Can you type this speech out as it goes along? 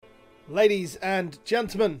Ladies and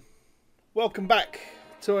gentlemen, welcome back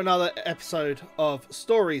to another episode of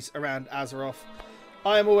Stories Around Azeroth.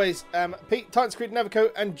 I am always Pete, Titan Creed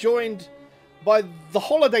Neverco, and joined by the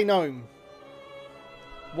Holiday Gnome,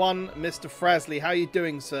 one Mr. Frasley. How are you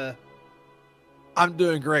doing, sir? I'm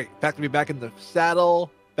doing great. Back to be back in the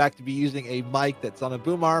saddle, back to be using a mic that's on a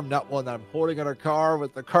boom arm, not one that I'm holding in a car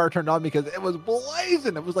with the car turned on because it was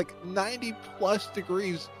blazing. It was like 90 plus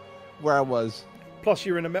degrees where I was. Plus,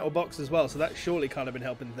 you're in a metal box as well, so that's surely kind of been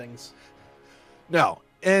helping things. No,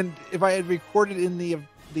 and if I had recorded in the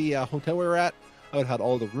hotel we were at, I would have had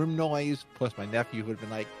all the room noise. Plus, my nephew would have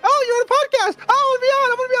been like, "Oh, you're on a podcast! Oh,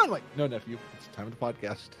 I want to be on! I'm like, no, nephew, it's time of the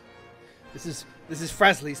podcast. This is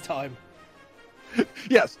Frasley's time.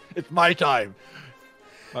 Yes, it's my time.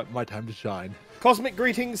 My time to shine. Cosmic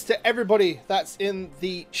greetings to everybody that's in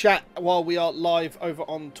the chat while we are live over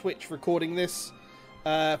on Twitch recording this.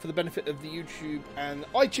 For the benefit of the YouTube and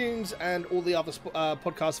iTunes and all the other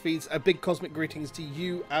podcast feeds, a big cosmic greetings to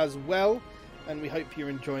you as well, and we hope you're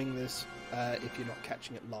enjoying this if you're not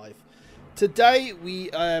catching it live. Today we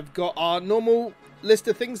have got our normal list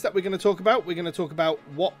of things that we're going to talk about. We're going to talk about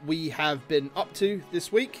what we have been up to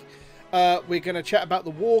this week. We're going to chat about the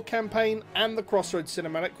war campaign and the Crossroads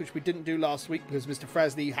cinematic, which we didn't do last week because Mr.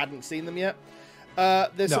 Frasley hadn't seen them yet.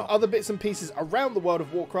 There's some other bits and pieces around the World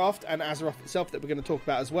of Warcraft and Azeroth itself that we're going to talk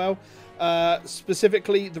about as well.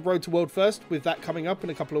 Specifically, the Road to World First, with that coming up in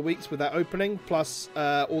a couple of weeks with that opening, plus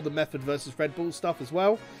all the Method versus Red Bull stuff as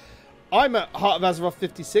well. I'm at Heart of Azeroth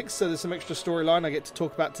 56, so there's some extra storyline I get to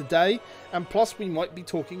talk about today. And plus, we might be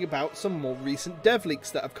talking about some more recent dev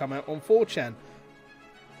leaks that have come out on 4chan.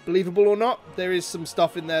 Believable or not, there is some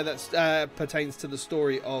stuff in there that pertains to the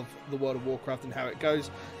story of the World of Warcraft and how it goes.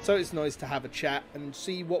 So it's nice to have a chat and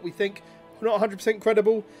see what we think. We're not 100%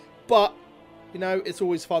 credible, but, you know, it's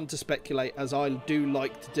always fun to speculate, as I do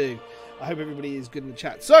like to do. I hope everybody is good in the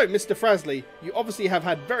chat. So, Mr. Frasley, you obviously have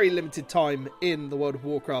had very limited time in the World of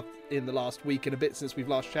Warcraft in the last week and a bit since we've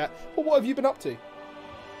last chat. But what have you been up to?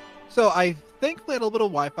 So I thankfully had a little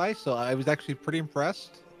Wi-Fi, so I was actually pretty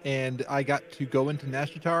impressed. And I got to go into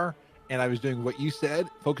Nazjatar, and I was doing what you said,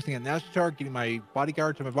 focusing on Nazjatar, getting my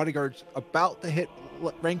bodyguards, and my bodyguard's about to hit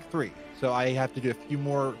rank 3. So I have to do a few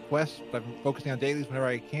more quests. I'm focusing on dailies whenever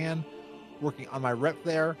I can, working on my rep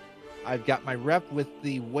there. I've got my rep with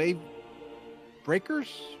the Wave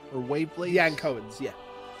Breakers, or Wave Blades. Yeah, and Cohen's, yeah.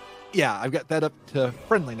 Yeah, I've got that up to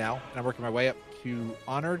friendly now, and I'm working my way up to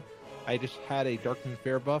Honored. I just had a Darkmoon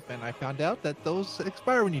Fair buff, and I found out that those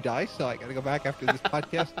expire when you die, so I gotta go back after this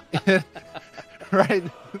podcast and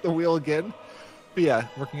ride the wheel again. But yeah,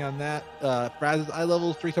 working on that. Fraz's eye level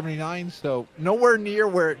is 379, so nowhere near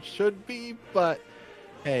where it should be, but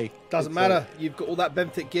hey. Doesn't matter. You've got all that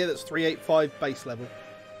Benthic gear that's 385 base level.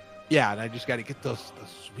 Yeah, and I just gotta get those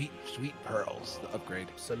sweet, sweet pearls to upgrade.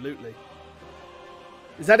 Absolutely.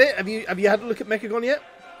 Is that it? Have you had a look at Mechagon yet?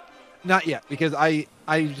 Not yet, because I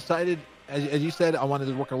decided, as you said, I wanted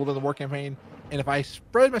to work a little bit on the war campaign, and if I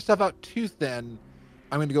spread myself out too thin,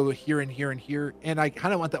 I'm going to go here and here and here, and I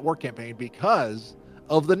kind of want that war campaign because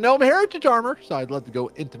of the Gnome Heritage armor, so I'd love to go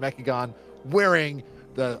into Mechagon wearing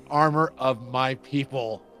the armor of my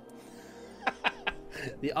people.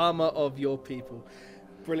 The armor of your people.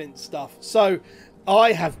 Brilliant stuff. So,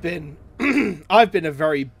 I have been... I've been a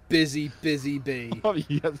very busy bee. Oh,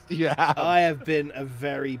 yes, you have. I have been a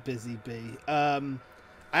very busy bee. I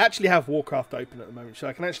actually have Warcraft open at the moment, so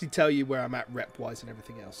I can actually tell you where I'm at rep-wise and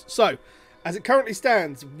everything else. So, as it currently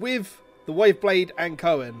stands, with the Waveblade and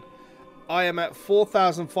Cohen, I am at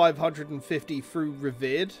 4,550 through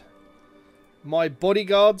Revered. My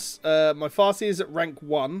bodyguards, my Farsi is at rank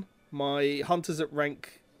 1, my Hunter's at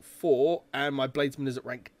rank 4, and my Bladesman is at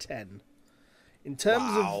rank 10. In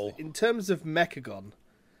terms of Mechagon,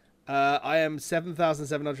 I am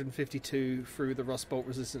 7,752 through the Rustbolt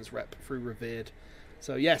Resistance rep through Revered.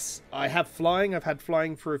 So yes, I have flying. I've had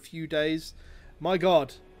flying for a few days. My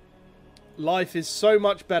God, life is so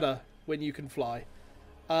much better when you can fly.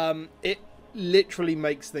 It literally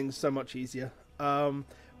makes things so much easier.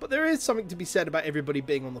 But there is something to be said about everybody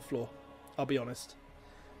being on the floor. I'll be honest.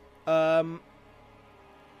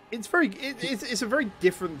 It's a very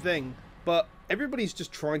different thing. But everybody's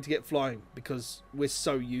just trying to get flying because we're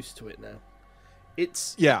so used to it now.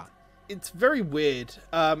 It's very weird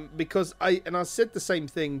because I said the same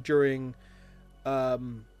thing during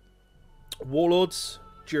Warlords,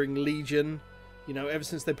 during Legion. You know, ever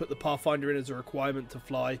since they put the Pathfinder in as a requirement to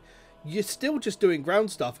fly, you're still just doing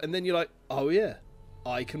ground stuff, and then you're like, oh yeah,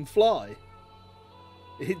 I can fly.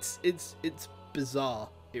 It's bizarre.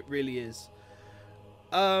 It really is.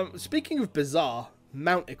 Speaking of bizarre,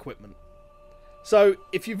 mount equipment. So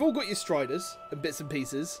if you've all got your Striders and bits and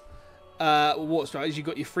pieces, water Striders, you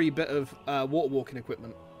got your free bit of water walking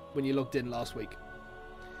equipment when you logged in last week.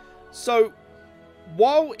 So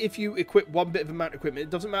while if you equip one bit of a mount equipment, it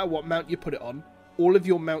doesn't matter what mount you put it on, all of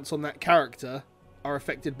your mounts on that character are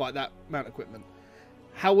affected by that mount equipment.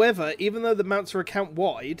 However, even though the mounts are account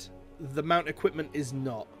wide, the mount equipment is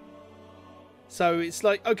not. So it's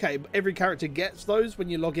like, okay, every character gets those when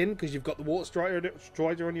you log in because you've got the water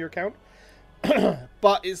strider on your account.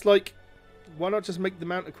 But it's like, why not just make the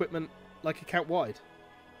mount equipment like account wide?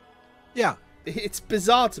 Yeah. It's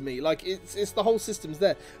bizarre to me. Like, it's the whole system's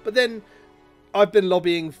there. But then I've been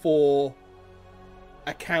lobbying for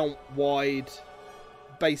account wide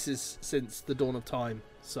bases since the dawn of time.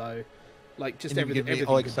 So, like, just everything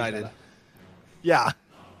all excited. Yeah.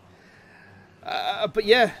 But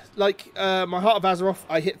yeah, like my Heart of Azeroth,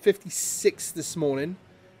 I hit 56 this morning,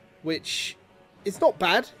 which is not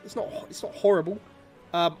bad. It's not horrible.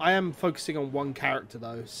 I am focusing on one character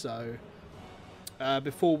though, so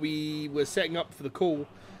before we were setting up for the call,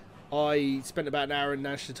 I spent about an hour in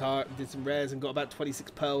Nashtar and did some rares and got about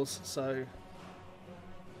 26 pearls. So,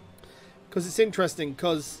 because it's interesting,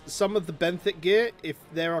 because some of the Benthic gear, if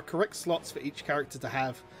there are correct slots for each character to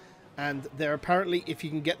have. And they're apparently, if you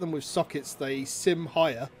can get them with sockets, they sim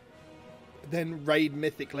higher than raid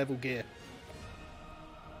mythic level gear.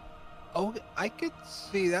 Oh, I could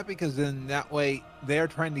see that because then that way they're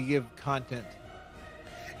trying to give content.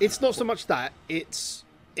 It's not so much that. It's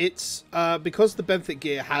because the Benthic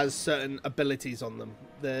gear has certain abilities on them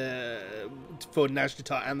for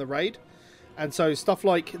Najnatar and the raid. And so stuff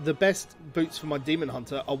like the best boots for my Demon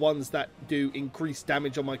Hunter are ones that do increased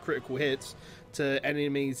damage on my critical hits to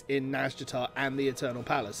enemies in Najnatar and the Eternal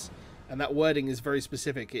Palace. And that wording is very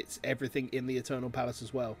specific. It's everything in the Eternal Palace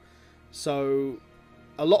as well. So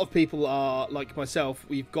a lot of people are, like myself,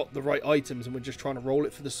 we've got the right items and we're just trying to roll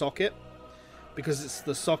it for the socket. Because it's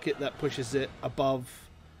the socket that pushes it above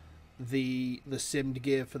the simmed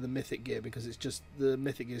gear for the mythic gear. Because it's just, the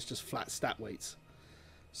mythic gear is just flat stat weights.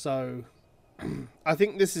 So I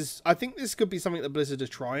think this could be something that Blizzard is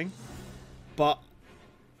trying. But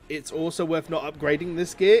it's also worth not upgrading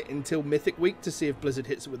this gear until Mythic Week to see if Blizzard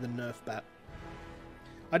hits it with a nerf bat.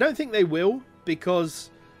 I don't think they will,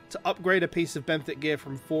 because to upgrade a piece of Benthic gear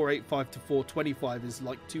from 485 to 425 is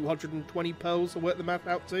like 220 pearls, or work the math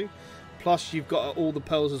out to. Plus you've got all the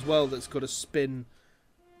pearls as well that's got to spin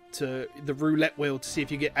to the roulette wheel to see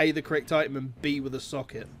if you get A, the correct item, and B, with a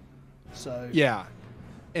socket. So yeah.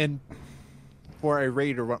 And for a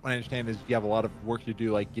raider, what I understand is you have a lot of work to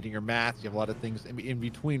do, like getting your math. You have a lot of things in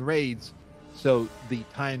between raids. So the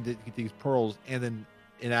time to get these pearls and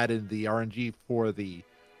add in the RNG for the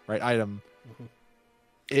right item.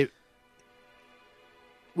 Mm-hmm.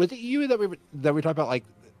 Was it you that we talked about? Like,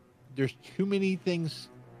 there's too many things,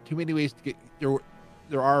 too many ways to get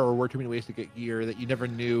there are or were too many ways to get gear that you never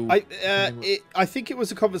knew. I think it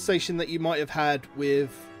was a conversation that you might have had with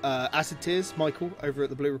Acid Tears, Michael, over at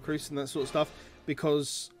the Blue Recruits and that sort of stuff.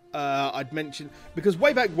 Because I'd mentioned, because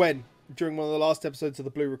way back when, during one of the last episodes of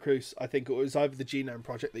the Blue Recruits, I think it was over the Genome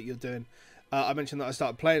project that you're doing, I mentioned that I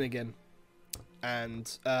started playing again.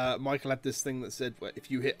 And Michael had this thing that said, well, if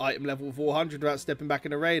you hit item level 400 without stepping back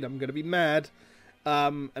in a raid, I'm going to be mad.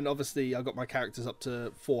 And obviously I got my characters up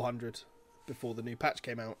to 400 before the new patch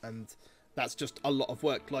came out, and that's just a lot of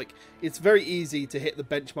work. Like, it's very easy to hit the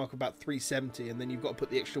benchmark of about 370, and then you've got to put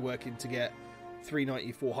the extra work in to get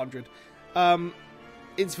 390, 400.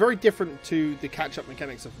 It's very different to the catch-up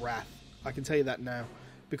mechanics of Wrath. I can tell you that now.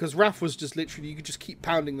 Because Wrath was just literally, you could just keep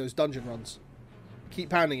pounding those dungeon runs. Keep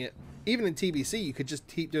pounding it. Even in TBC, you could just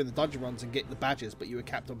keep doing the dungeon runs and get the badges, but you were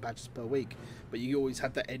capped on badges per week. But you always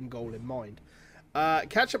had that end goal in mind.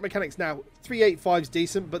 Catch-up mechanics now, 385 is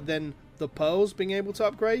decent, but then the pearls being able to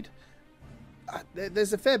upgrade,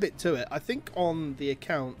 there's a fair bit to it. I think on the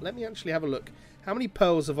account, let me actually have a look. How many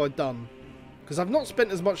pearls have I done? Because I've not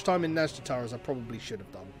spent as much time in Najnatar as I probably should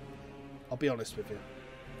have done. I'll be honest with you.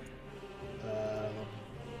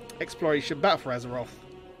 Exploration, Battle for Azeroth.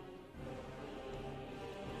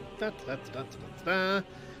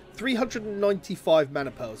 395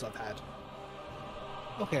 mana pearls I've had.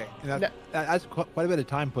 Okay, and that's quite a bit of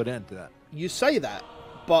time put into that. You say that,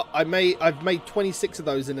 but I've made 26 of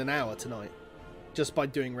those in an hour tonight, just by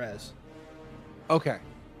doing rares. Okay,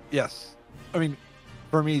 yes. I mean,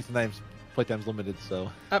 for me, sometimes playtime's limited,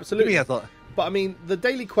 so absolutely. I thought. But I mean, the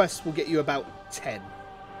daily quests will get you about 10,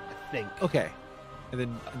 I think. Okay,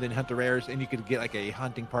 and then hunt the rares, and you could get like a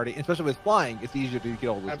hunting party. Especially with flying, it's easier to get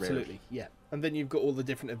all those rares. Absolutely, yeah. And then you've got all the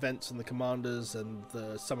different events and the commanders and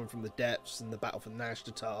the summon from the depths and the battle for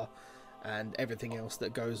Najnatar and everything else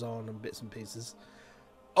that goes on and bits and pieces.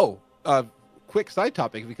 Oh, quick side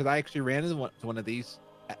topic, because I actually ran into one of these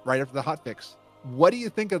right after the hotfix. What do you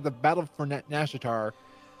think of the Battle for Nashatar,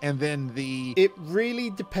 and then the? It really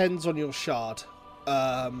depends on your shard.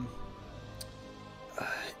 At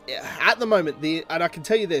the moment, and I can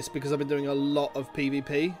tell you this because I've been doing a lot of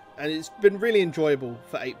PvP, and it's been really enjoyable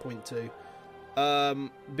for 8.2.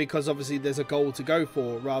 Because obviously there's a goal to go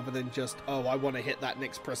for, rather than just, oh, I want to hit that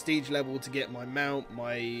next prestige level to get my mount,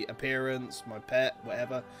 my appearance, my pet,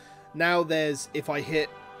 whatever. Now there's, if I hit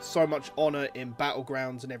so much honor in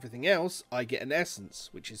battlegrounds and everything else, I get an essence,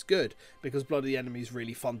 which is good because Blood of the Enemy is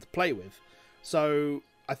really fun to play with. So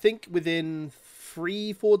I think within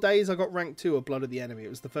 3-4 days I got rank 2 of Blood of the Enemy. It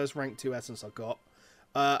was the first rank 2 essence I got.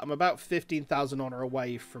 I'm about 15,000 honor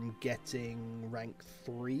away from getting rank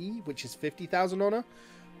 3, which is 50,000 honor.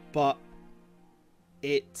 But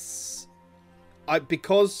it's...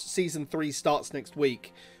 because season 3 starts next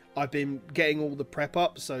week, I've been getting all the prep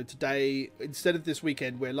up. So today, instead of this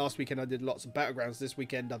weekend, where last weekend I did lots of battlegrounds, this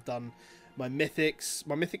weekend I've done my mythics,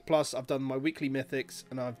 my mythic plus, I've done my weekly mythics,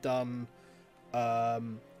 and I've done...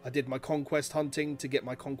 I did my conquest hunting to get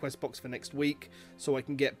my conquest box for next week, so I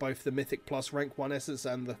can get both the mythic plus rank 1 essence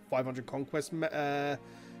and the 500 conquest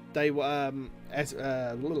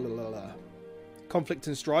conflict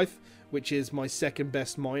and strife, which is my second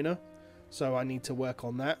best miner. So I need to work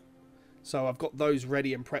on that. So I've got those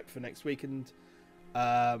ready and prepped for next week, and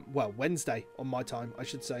well, Wednesday on my time, I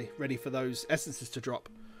should say, ready for those essences to drop.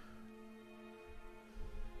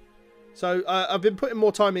 So I've been putting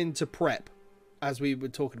more time into prep, as we were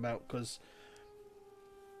talking about, because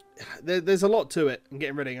there's a lot to it and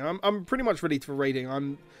getting ready. I'm pretty much ready for raiding.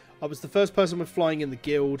 I was the first person with flying in the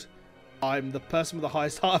guild. I'm the person with the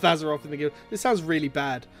highest Heart of Azeroth in the guild. This sounds really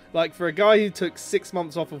bad. Like, for a guy who took 6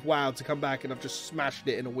 months off of WoW to come back, and I've just smashed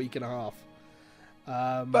it in a week and a half.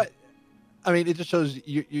 But I mean, it just shows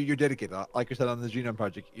you're dedicated. Like I said on the Genome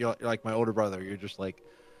Project, you're like my older brother. You're just like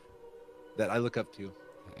that I look up to,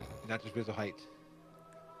 not just because of height.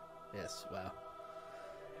 Yes, well,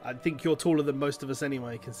 I think you're taller than most of us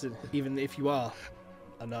anyway, even if you are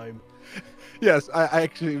a gnome. Yes, I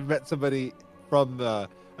actually met somebody from I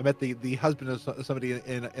met the husband of somebody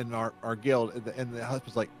in our guild, and the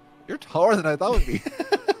husband's like, "You're taller than I thought would be."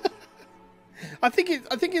 I think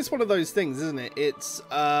it's one of those things, isn't it? It's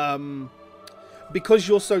because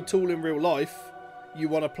you're so tall in real life, you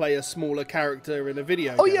want to play a smaller character in a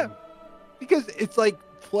video game. Yeah, because it's like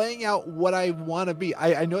playing out what I want to be.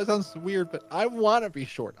 I know it sounds weird, but I want to be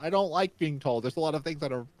short. I don't like being tall. There's a lot of things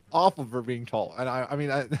that are awful for being tall, and I mean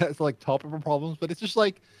that's like tall people problems. But it's just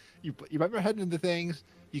like you put your head into things,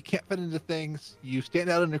 you can't fit into things, you stand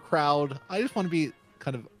out in a crowd. I just want to be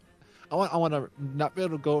kind of, I want to not be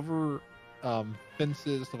able to go over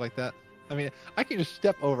fences, stuff like that. I mean, I can just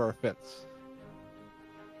step over a fence.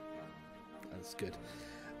 That's good.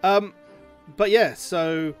 But yeah,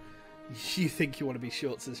 so. You think you want to be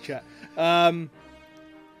short, says chat. There's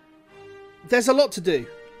a lot to do.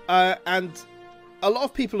 And a lot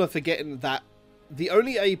of people are forgetting that the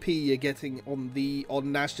only AP you're getting on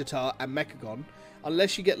Nashatar and Mechagon,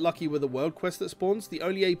 unless you get lucky with a world quest that spawns, the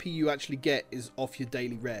only AP you actually get is off your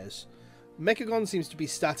daily rares. Mechagon seems to be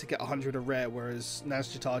static at 100 a rare, whereas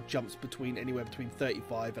Nashatar jumps anywhere between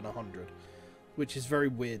 35 and 100, which is very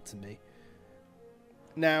weird to me.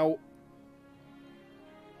 Now,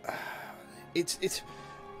 it's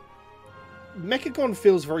Mechagon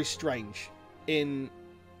feels very strange in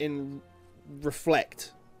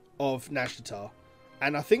reflect of Nashatar,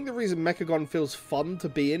 and I think the reason Mechagon feels fun to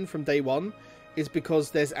be in from day one is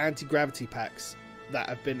because there's anti-gravity packs that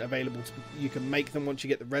have been available you can make them once you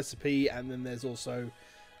get the recipe, and then there's also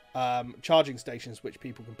charging stations which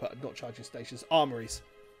people can put, not charging stations, armories,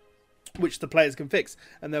 which the players can fix,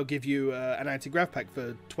 and they'll give you an anti-grav pack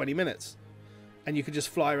for 20 minutes. And you can just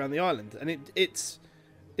fly around the island, and it's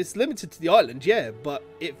limited to the island, yeah, but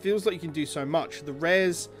it feels like you can do so much. The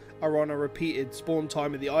rares are on a repeated spawn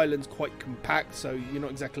time, and the island's quite compact, so you're not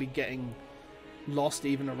exactly getting lost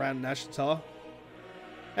even around Nashatar.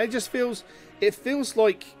 And it feels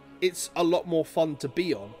like it's a lot more fun to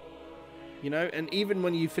be on, you know. And even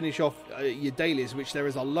when you finish off your dailies, which there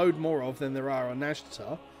is a load more of than there are on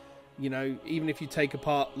Nashatar, you know, even if you take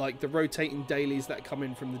apart like the rotating dailies that come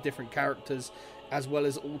in from the different characters, as well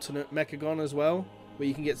as alternate Mechagon as well, where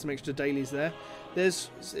you can get some extra dailies there. It's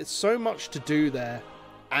so much to do there,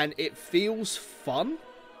 and it feels fun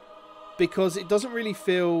because it doesn't really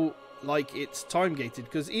feel like it's time gated.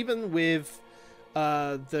 Because even with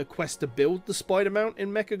the quest to build the spider mount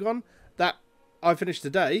in Mechagon, that I finished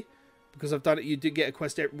today because I've done it. You do get a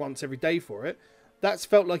quest once every day for it. that's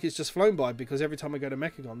felt like it's just flown by, because every time I go to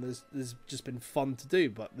Mechagon, there's just been fun to do,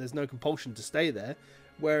 but there's no compulsion to stay there.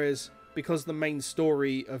 Whereas because the main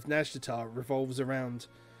story of Nazjatar revolves around,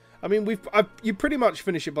 I mean, you pretty much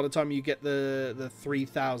finish it by the time you get the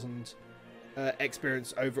 3,000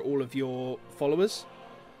 experience over all of your followers,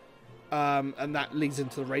 and that leads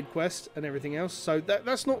into the raid quest and everything else. So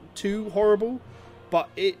that's not too horrible, but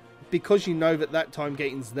because you know that time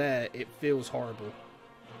gating's there, it feels horrible.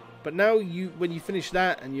 But now when you finish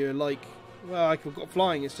that and you're like, well, I've got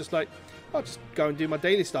flying, it's just like, I'll just go and do my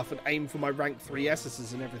daily stuff and aim for my rank 3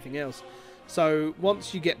 SS's and everything else. So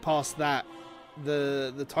once you get past that,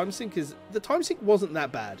 the time sync wasn't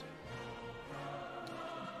that bad.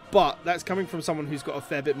 But that's coming from someone who's got a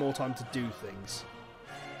fair bit more time to do things.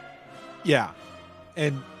 Yeah.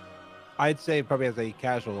 And I'd say probably as a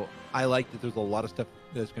casual, I like that there's a lot of stuff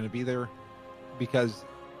that's going to be there, because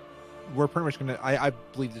we're pretty much going to, I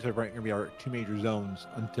believe this is going to be our 2 major zones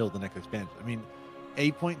until the next expansion. I mean,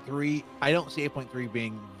 8.3, I don't see 8.3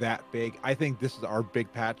 being that big. I think this is our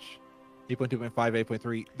big patch. 8.2.5,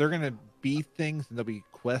 8.3. They're going to be things and there'll be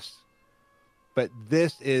quests. But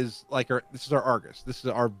this is our Argus. This is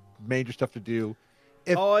our major stuff to do.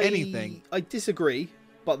 If anything, I disagree,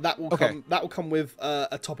 but that will come with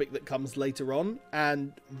a topic that comes later on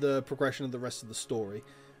and the progression of the rest of the story.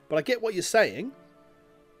 But I get what you're saying.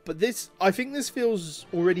 But I think this feels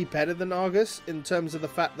already better than Argus in terms of the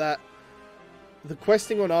fact that the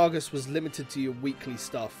questing on Argus was limited to your weekly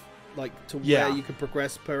stuff, like to where you could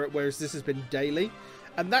progress per it, whereas this has been daily,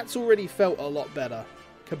 and that's already felt a lot better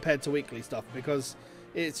compared to weekly stuff, because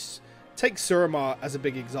take Suramar as a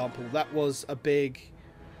big example. That was a big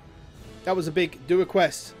do a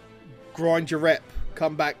quest, grind your rep,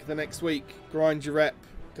 come back the next week, grind your rep,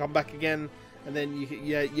 come back again, and then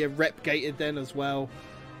you're rep gated then as well.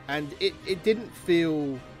 And it didn't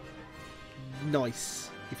feel nice,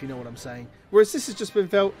 if you know what I'm saying. Whereas this has just been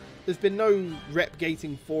felt, there's been no rep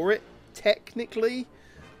gating for it, technically.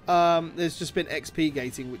 There's just been XP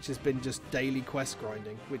gating, which has been just daily quest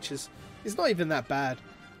grinding, which is not even that bad.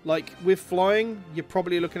 Like, with flying, you're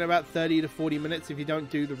probably looking at about 30 to 40 minutes if you don't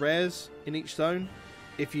do the rares in each zone.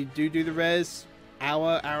 If you do the rares,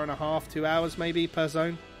 hour and a half, 2 hours maybe per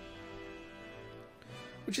zone.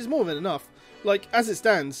 Which is more than enough. Like, as it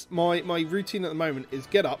stands, my routine at the moment is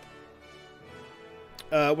get up.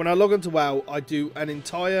 When I log onto WoW, I do an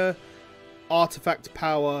entire artifact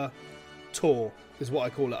power tour, is what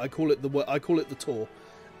I call it. I call it the tour,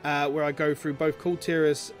 where I go through both Kul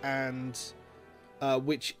Tiras and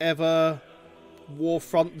whichever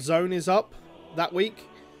Warfront zone is up that week,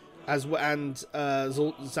 and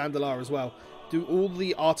Zandalar as well. Do all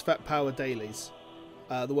the artifact power dailies.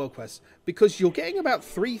 The world quests, because you're getting about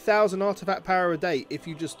 3,000 artifact power a day if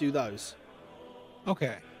you just do those.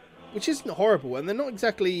 Okay. Which isn't horrible, and they're not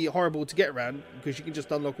exactly horrible to get around, because you can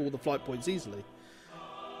just unlock all the flight points easily.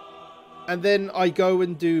 And then I go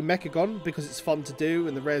and do Mechagon, because it's fun to do,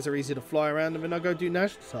 and the rares are easy to fly around, and then I go do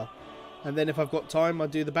Nazjatar. And then if I've got time, I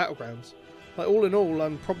do the Battlegrounds. Like, all in all,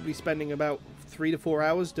 I'm probably spending about 3 to 4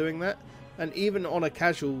 hours doing that, and even on a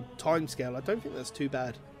casual time scale, I don't think that's too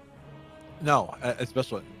bad. No,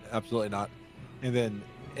 especially absolutely not. And then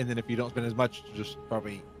if you don't spend as much, just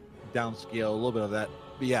probably downscale a little bit of that.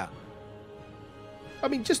 But yeah, I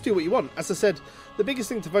mean, just do what you want. As I said, the biggest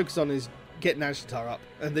thing to focus on is get Nazjatar up,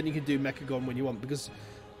 and then you can do Mechagon when you want, because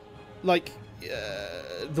like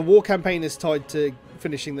the war campaign is tied to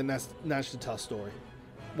finishing the Nazjatar story.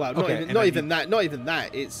 Well, not even that.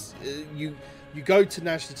 It's you go to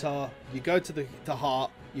Nazjatar, you go to the heart,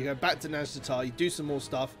 you go back to Nazjatar, you do some more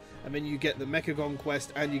stuff, and then you get the Mechagon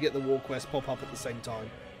quest and you get the war quest pop up at the same time.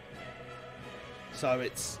 So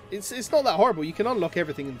it's not that horrible. You can unlock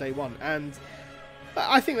everything in day one, and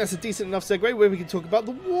I think that's a decent enough segue where we can talk about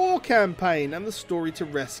the war campaign and the story to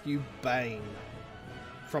rescue Bane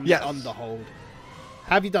from the Underhold.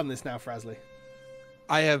 Have you done this now, Frasley?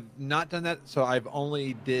 I have not done that, so I've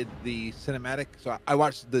only did the cinematic. So I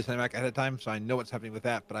watched the cinematic ahead of time, so I know what's happening with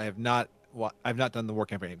that, but I have not done the war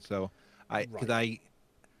campaign. So I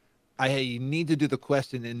need to do the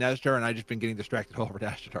quest in Nazjatar, and I've just been getting distracted all over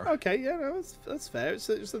Nazjatar. Okay, yeah, no, that's fair. It's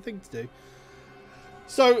the thing to do.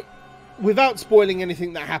 So, without spoiling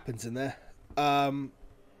anything that happens in there,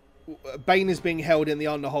 Bane is being held in the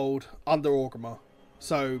Underhold under Orgrimmar.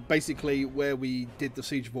 So, basically, where we did the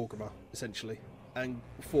Siege of Orgrimmar, essentially, and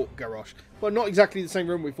fought Garrosh. Well, not exactly the same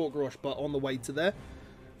room we fought Garrosh, but on the way to there.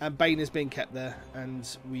 And Bane is being kept there,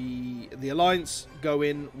 and the Alliance go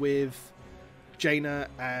in with Jaina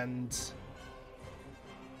and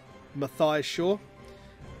Matthias Shaw,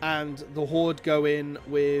 and the Horde go in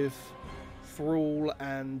with Thrall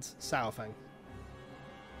and Saurfang.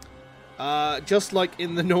 Just like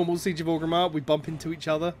in the normal Siege of Orgrimmar, we bump into each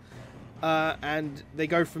other, and they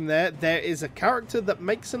go from there. There is a character that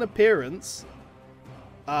makes an appearance,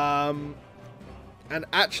 and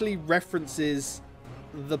actually references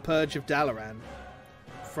the Purge of Dalaran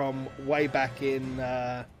from way back in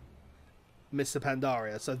Mr.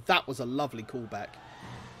 Pandaria. So that was a lovely callback.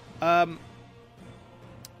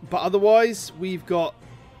 But otherwise, we've got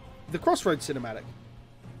the Crossroads cinematic,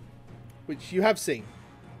 which you have seen.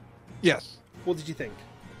 Yes. What did you think?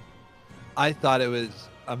 I thought it was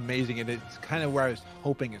amazing, and it's kind of where I was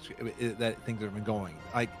hoping that things have been going.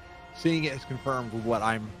 Like, seeing it is confirmed what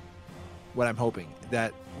I'm hoping,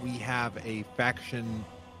 that we have a faction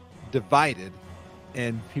divided,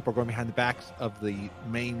 and people are going behind the backs of the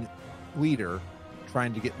main leader,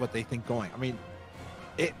 trying to get what they think going. I mean,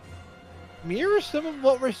 it mirrors some of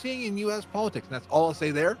what we're seeing in U.S. politics, and that's all I'll say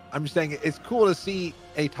there. I'm just saying it's cool to see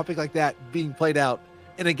a topic like that being played out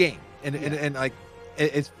in a game, and like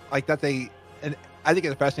it's like that's and I think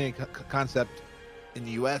it's a fascinating concept in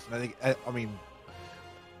the U.S. and I think I mean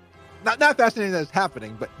not fascinating that it's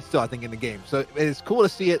happening, but still I think in the game. So it's cool to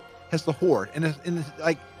see it as the Horde, and it's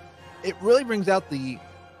like it really brings out the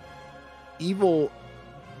evil.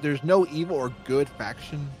 There's no evil or good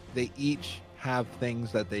faction. They each have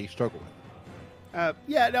things that they struggle with.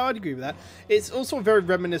 Yeah, no, I'd agree with that. It's also very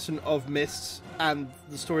reminiscent of Mists and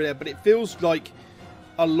the story there, but it feels like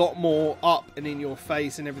a lot more up and in your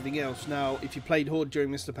face and everything else. Now, if you played Horde during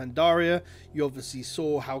Mr. Pandaria, you obviously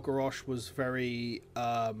saw how Garrosh was very...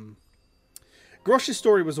 Garrosh's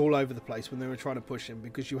story was all over the place when they were trying to push him,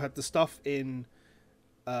 because you had the stuff in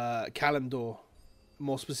Kalimdor,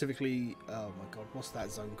 more specifically... Oh my god, what's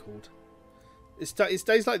that zone called? It's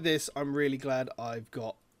days like this, I'm really glad I've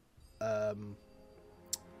got...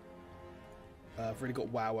 I've really got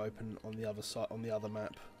WoW open on the other side, on the other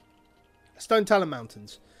map. Stone Talon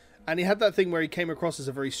Mountains. And he had that thing where he came across as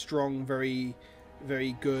a very strong, very,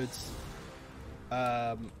 very good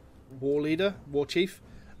war leader, war chief.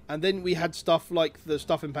 And then we had stuff like the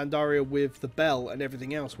stuff in Pandaria with the Bell and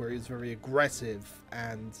everything else, where he was very aggressive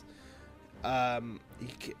and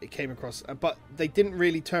he came across... But they didn't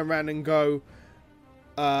really turn around and go,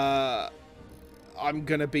 I'm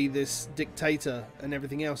going to be this dictator and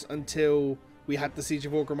everything else, until... we had the Siege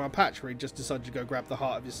of Orgrimmar patch, where he just decided to go grab the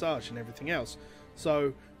Heart of Visage and everything else.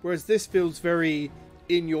 So, whereas this feels very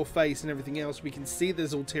in your face and everything else, we can see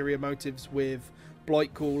there's ulterior motives with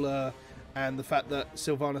Blightcaller and the fact that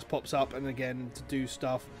Sylvanas pops up and again to do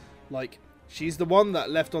stuff. Like, she's the one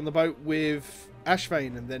that left on the boat with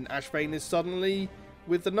Ashvane, and then Ashvane is suddenly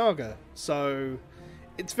with the Naga. So,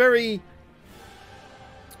 it's very...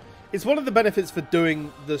 It's one of the benefits for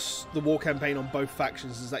doing the war campaign on both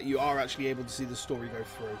factions, is that you are actually able to see the story go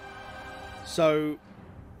through. So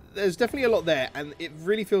there's definitely a lot there, and it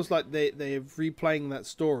really feels like they're replaying that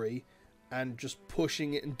story and just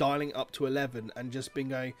pushing it and dialing it up to 11 and just being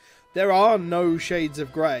going, there are no shades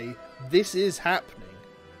of grey. This is happening.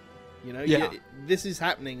 You know, yeah. This is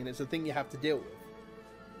happening, and it's a thing you have to deal with.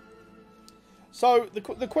 So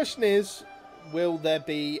the question is, will there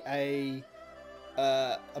be a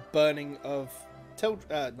burning of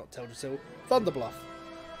not Teldrassil, Thunderbluff?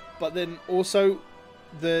 But then also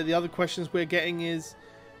the other questions we're getting is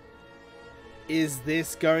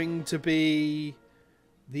this going to be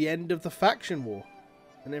the end of the faction war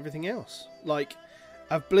and everything else? Like,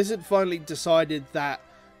 have Blizzard finally decided that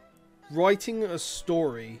writing a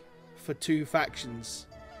story for two factions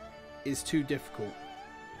is too difficult,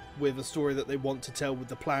 with a story that they want to tell with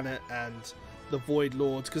the planet and the Void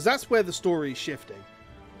Lords? Because that's where the story is shifting,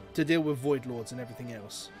 to deal with Void Lords and everything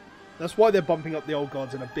else. That's why they're bumping up the old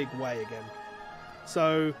gods in a big way again.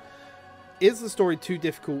 So, is the story too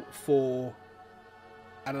difficult for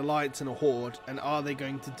an Alliance and a Horde? And are they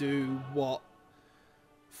going to do what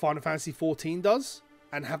Final Fantasy XIV does,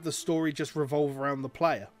 and have the story just revolve around the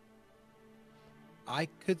player? I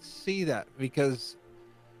could see that, because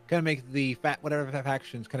kind of make the whatever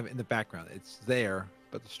faction's kind of in the background. It's there,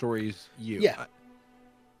 but the story's you. Yeah.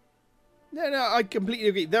 No, I completely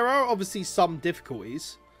agree. There are obviously some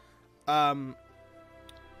difficulties. How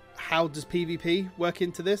does PvP work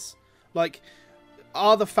into this? Like,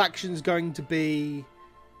 are the factions still going to be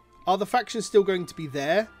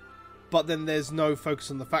there, but then there's no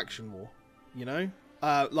focus on the faction war? You know?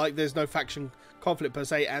 Like, there's no faction conflict per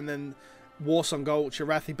se, and then Warsong Gulch,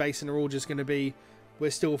 Arathi Basin are all just going to be,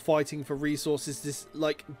 we're still fighting for resources, this,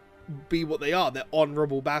 like, be what they are. They're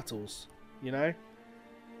honourable battles, you know?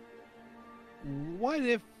 What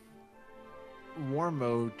if war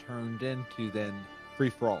mode turned into then free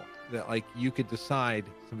for all? That, like, you could decide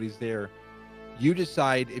somebody's there, You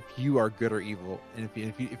decide if you are good or evil, and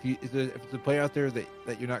if it's a player out there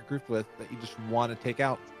that you're not grouped with, that you just want to take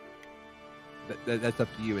out, that's up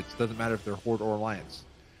to you. It doesn't matter if they're Horde or Alliance.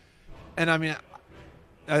 And I mean,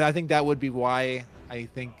 I think that would be why I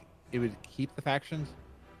think it would keep the factions.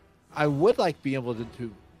 I would like being able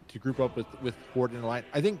to group up with Horde and Alliance.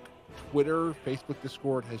 I think Twitter, Facebook,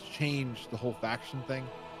 Discord has changed the whole faction thing.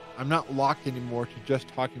 I'm not locked anymore to just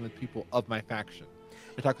talking with people of my faction.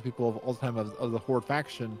 I talk to people all the time of the Horde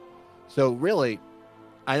faction. So really,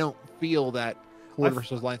 I don't feel that Horde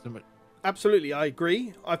versus Alliance. Absolutely, I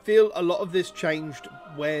agree. I feel a lot of this changed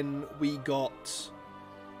when we got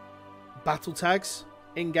battle tags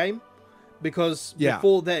in game, because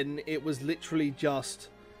before then it was literally just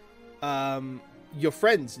your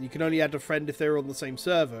friends, and you can only add a friend if they were on the same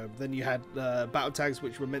server. Then you had battle tags,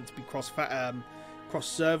 which were meant to be cross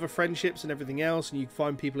server friendships and everything else, and you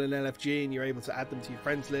find people in LFG and you're able to add them to your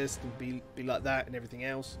friends list and be like that and everything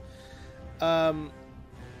else.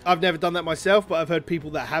 I've never done that myself, but I've heard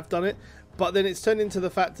people that have done it. But then it's turned into the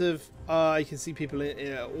fact of I can see people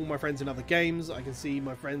all my friends in other games. I can see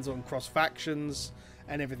my friends on cross factions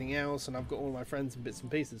and everything else, and I've got all my friends in bits and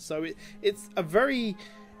pieces. So it's a very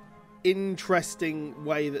interesting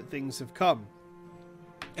way that things have come.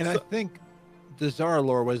 And I think the Zara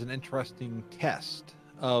lore was an interesting test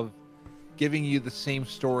of giving you the same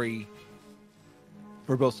story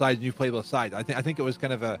for both sides, and you play both sides. I think it was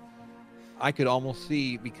kind of I could almost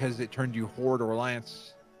see, because it turned you Horde or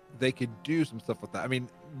Alliance, they could do some stuff with that. I mean,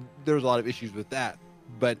 there was a lot of issues with that,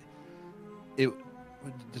 but the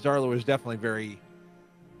Zara lore was definitely very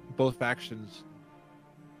both factions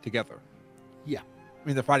together. Yeah. I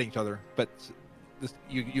mean, they're fighting each other, but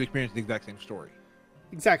you experience the exact same story.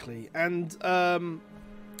 Exactly. And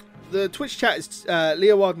the Twitch chat is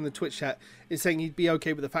Leo Wild in the Twitch chat is saying he'd be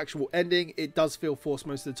okay with the factual ending. It does feel forced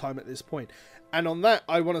most of the time at this point. And on that,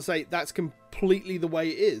 I want to say that's completely the way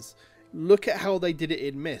it is. Look at how they did it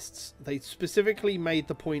in Mists. They specifically made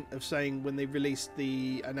the point of saying, when they released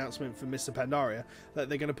the announcement for Mists of Pandaria, that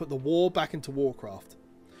they're going to put the war back into Warcraft.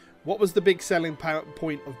 What was the big selling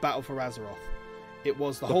point of Battle for Azeroth? It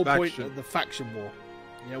was the whole point of the faction war.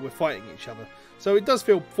 You know, we're fighting each other. So it does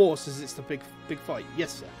feel forced, as it's the big fight.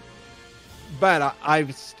 Yes, sir. But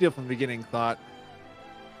I've still from the beginning thought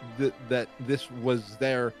that this was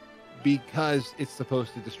there because it's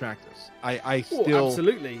supposed to distract us. I still...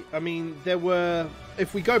 absolutely. I mean, there were...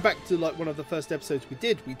 If we go back to like one of the first episodes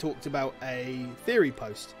we talked about a theory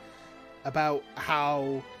post about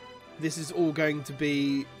how this is all going to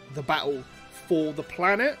be the battle for the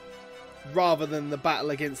planet rather than the battle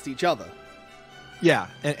against each other. Yeah,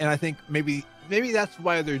 and I think maybe that's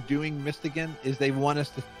why they're doing Mist again, is they want us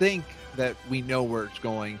to think that we know where it's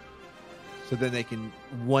going, so then they can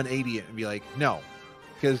 180 it and be like, no.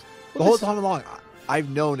 Because the whole time along, I've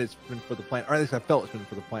known it's been for the planet, or at least I felt it's been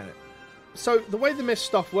for the planet. So the way the Mist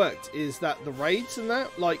stuff worked is that the raids and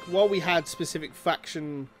that, like, while we had specific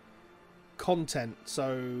faction content,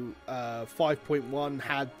 so 5.1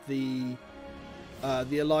 had the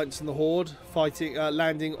Alliance and the Horde fighting,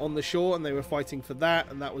 landing on the shore, and they were fighting for that,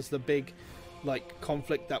 and that was the big, like,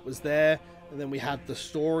 conflict that was there. And then we had the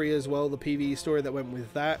story as well, the PvE story that went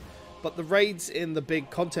with that. But the raids in the big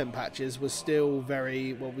content patches was still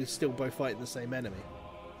very, well, we're still both fighting the same enemy.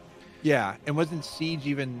 Yeah, and wasn't Siege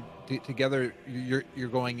even together? You're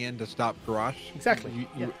going in to stop Garrosh. Exactly.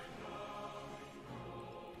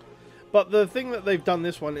 But the thing that they've done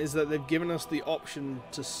this one is that they've given us the option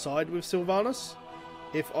to side with Sylvanas,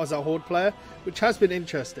 if as a Horde player, which has been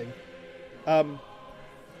interesting. I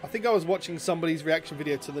think I was watching somebody's reaction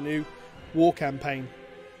video to the new war campaign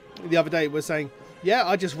the other day. We're saying, yeah,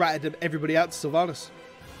 I just ratted everybody out to Sylvanas.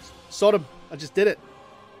 Sodom. I just did it.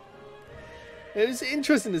 It was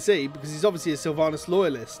interesting to see, because he's obviously a Sylvanas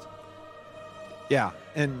loyalist. Yeah,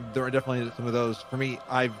 and there are definitely some of those. For me,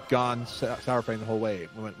 I've gone Sourfang the whole way.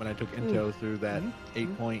 When I took Into through that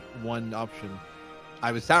 8.1 option,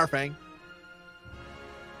 I was Sourfang.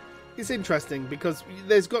 It's interesting, because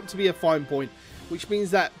there's got to be a fine point, which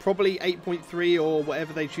means that probably 8.3 or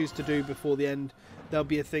whatever they choose to do before the end, there'll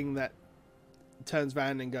be a thing that turns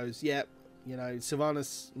around and goes, yep, you know,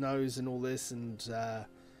 Sylvanas knows and all this, and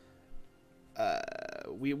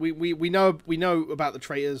we know about the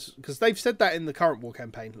traitors, because they've said that in the current war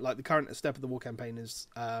campaign. Like, the current step of the war campaign is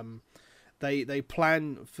they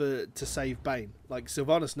plan to save Bane. Like,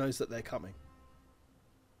 Sylvanas knows that they're coming.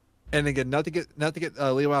 And again, not to get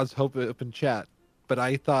Leo Wild's hope up in chat, but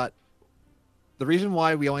I thought the reason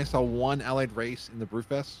why we only saw one allied race in the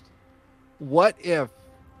Brewfest, what if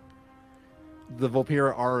the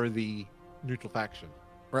Vulpera are the neutral faction,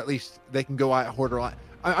 or at least they can go out Horde or Alliance?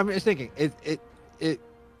 I'm just thinking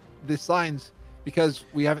the signs, because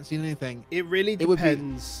we haven't seen anything. It really It would be-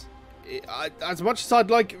 depends. As much as I'd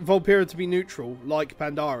like Volpira to be neutral, like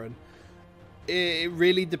Pandaren, it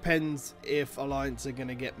really depends if Alliance are going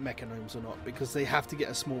to get Mechanomes or not, because they have to get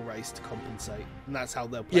a small race to compensate, and that's how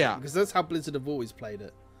they'll play Yeah. it. Because that's how Blizzard have always played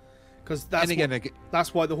it. Because And again,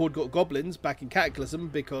 that's why the Horde got Goblins back in Cataclysm,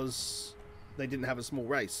 because they didn't have a small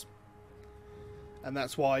race. And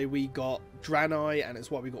that's why we got Draenei, and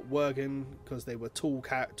it's why we got Worgen, because they were tool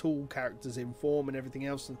characters in form and everything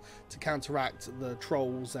else to counteract the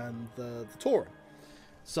Trolls and the Tauren.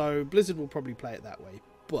 So Blizzard will probably play it that way,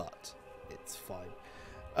 but it's fine.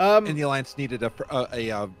 and the Alliance needed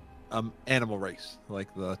a animal race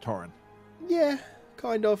like the Tauren. Yeah,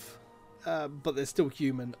 kind of. But they're still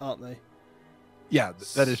human, aren't they? Yeah,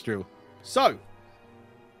 that is true. So,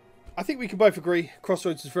 I think we can both agree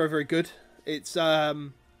Crossroads is very, very good. It's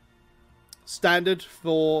standard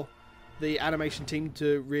for the animation team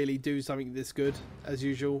to really do something this good, as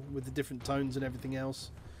usual, with the different tones and everything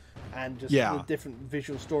else, and just the different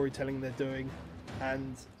visual storytelling they're doing.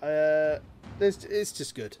 And it's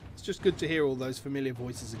just good. It's just good to hear all those familiar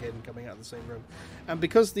voices again coming out of the same room. And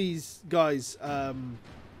because these guys,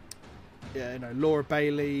 Laura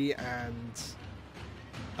Bailey and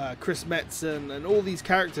Chris Metzen and all these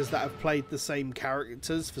characters that have played the same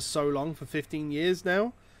characters for so long, for 15 years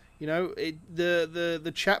now,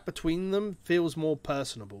 the chat between them feels more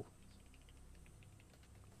personable.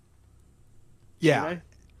 Yeah, You know?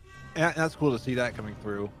 and that's cool to see that coming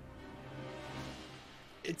through.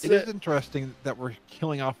 It is interesting that we're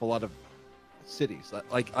killing off a lot of cities.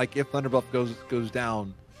 Like if Thunderbluff goes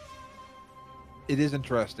down, it is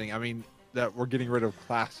interesting. I mean, that we're getting rid of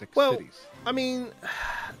classic cities. I mean,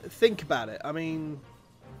 think about it. I mean,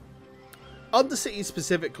 Undercity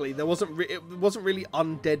specifically, it wasn't really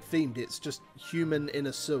undead themed. It's just human in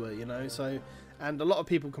a sewer, So, and a lot of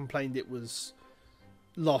people complained it was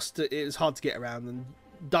lost. It was hard to get around, and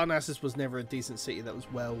Darnassus was never a decent city that was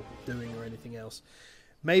well doing or anything else.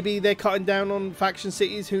 Maybe they're cutting down on faction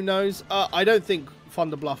cities. Who knows? I don't think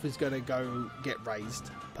Thunderbluff is going to go get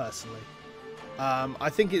raised personally. I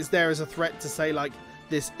think it's there as a threat to say, like,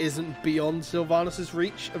 this isn't beyond Sylvanas'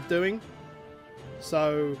 reach of doing.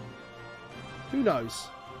 So, who knows?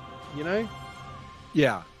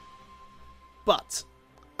 Yeah. But,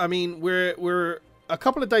 I mean, we're a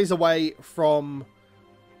couple of days away from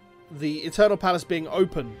the Eternal Palace being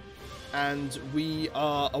open, and we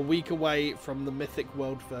are a week away from the Mythic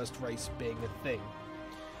World First race being a thing.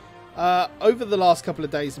 Over the last couple of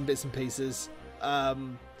days and bits and pieces,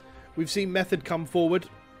 we've seen Method come forward,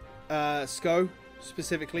 Sko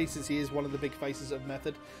specifically, since he is one of the big faces of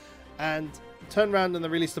Method, and turned around and they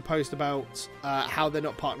released a post about how they're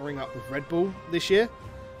not partnering up with Red Bull this year.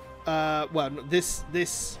 Not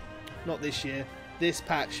this year. This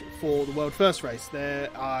patch for the World First race. They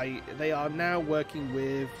are now working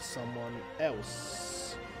with someone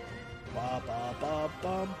else.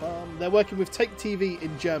 They're working with Take TV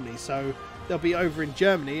in Germany, so they'll be over in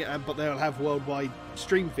Germany, but they'll have worldwide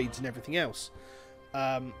stream feeds and everything else.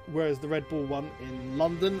 Whereas the Red Bull one in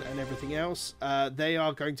London and everything else, they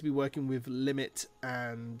are going to be working with Limit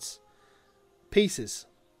and Pieces,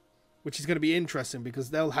 which is going to be interesting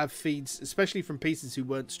because they'll have feeds, especially from Pieces who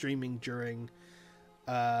weren't streaming during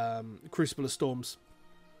Crucible of Storms.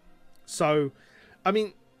 So, I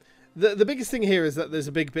mean, the biggest thing here is that there's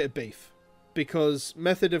a big bit of beef, because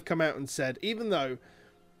Method have come out and said, even though,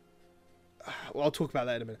 well, I'll talk about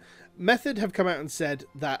that in a minute. Method have come out and said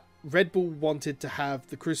that Red Bull wanted to have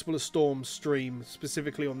the Crucible of Storms stream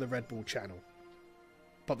specifically on the Red Bull channel,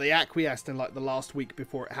 but they acquiesced in like the last week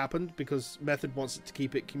before it happened, because Method wants it to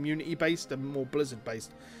keep it community based and more Blizzard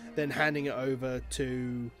based than handing it over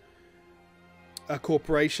to a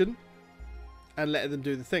corporation and letting them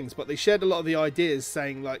do the things. But they shared a lot of the ideas,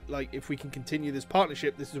 saying like if we can continue this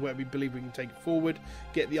partnership, this is where we believe we can take it forward,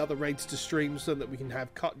 get the other raids to stream so that we can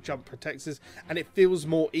have cut jump protectors, and it feels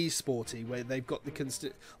more esporty, where they've got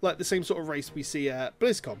the same sort of race we see at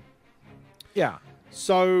BlizzCon. Yeah.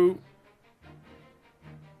 So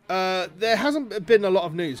there hasn't been a lot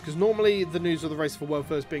of news, because normally the news of the race for World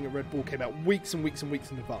First being at Red Bull came out weeks and weeks and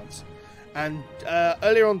weeks in advance. And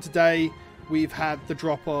earlier on today, we've had the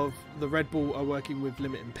drop of the Red Bull are working with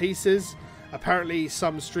Limit and Pieces. Apparently,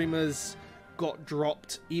 some streamers got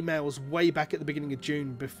dropped emails way back at the beginning of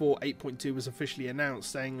June before 8.2 was officially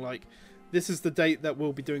announced, saying like, this is the date that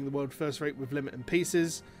we'll be doing the World First rate with Limit and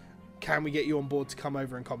Pieces. Can we get you on board to come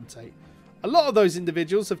over and commentate? A lot of those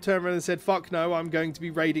individuals have turned around and said, fuck no, I'm going to be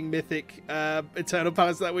raiding Mythic Eternal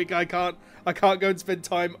Palace that week. I can't go and spend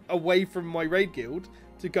time away from my raid guild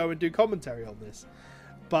to go and do commentary on this.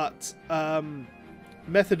 But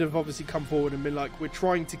Method have obviously come forward and been like, we're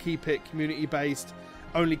trying to keep it community based.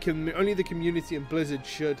 Only the community and Blizzard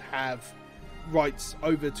should have rights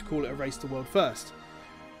over to call it a race to world first,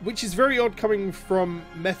 which is very odd coming from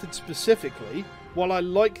Method specifically. While I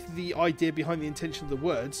like the idea behind the intention of the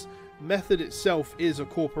words, Method itself is a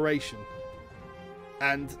corporation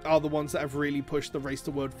and are the ones that have really pushed the race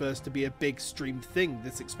to world first to be a big streamed thing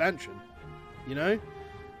this expansion. You know,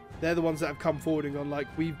 they're the ones that have come forward and gone like,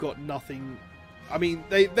 we've got nothing. I mean,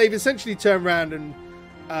 they've essentially turned around and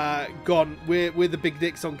gone, we're the big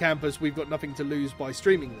dicks on campus, we've got nothing to lose by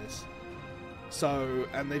streaming this. So,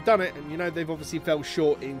 and they've done it, and you know, they've obviously fell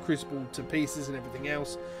short in Crucible to pieces and everything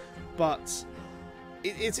else, but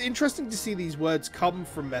it's interesting to see these words come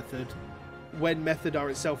from Method when Method are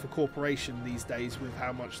itself a corporation these days with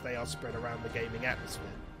how much they are spread around the gaming atmosphere.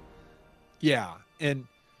 Yeah, and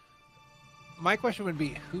my question would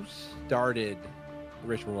be, who started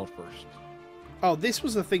Race World first? Oh, this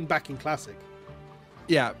was a thing back in Classic.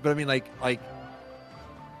 Yeah, but I mean, like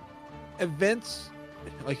events,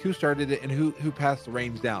 like who started it and who passed the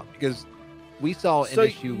reins down? Because we saw an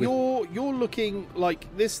issue with. You're looking like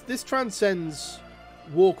this transcends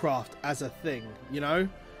Warcraft as a thing, you know,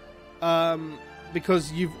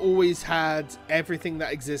 because you've always had everything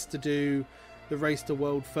that exists to do the race to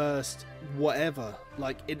world first, whatever,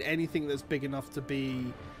 like in anything that's big enough to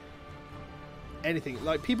be anything.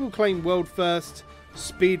 Like people claim world first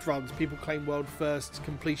speed runs, people claim world first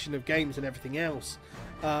completion of games and everything else,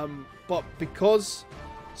 but because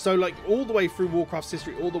so like all the way through Warcraft's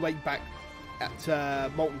history, all the way back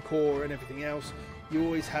at Molten Core and everything else, you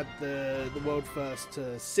always had the world first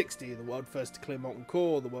to 60, the world first to clear Molten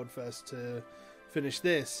Core, the world first to finish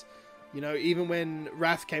this. You know, even when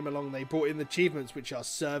Wrath came along, they brought in the achievements, which are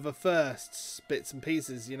server firsts, bits and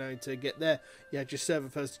pieces, you know, to get there. You had your server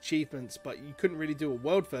first achievements, but you couldn't really do a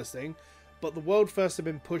world first thing. But the world first have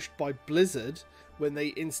been pushed by Blizzard when they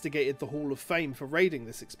instigated the Hall of Fame for raiding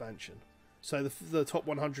this expansion. So the top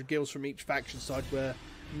 100 guilds from each faction side were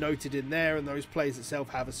noted in there, and those players itself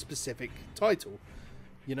have a specific title.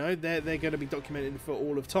 You know, they're going to be documented for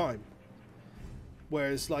all of time.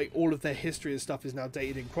 Whereas, like, all of their history and stuff is now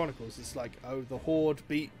dated in Chronicles. It's like, oh, the Horde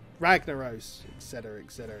beat Ragnaros, etc.,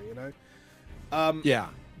 you know? Yeah.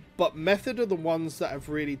 But Method are the ones that have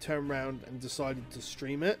really turned around and decided to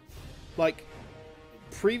stream it. Like,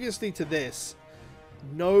 previously to this,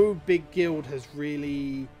 no big guild has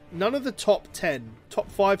really... None of the top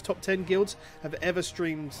 5, top 10 guilds have ever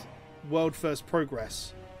streamed World First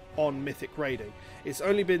Progress on Mythic raiding. It's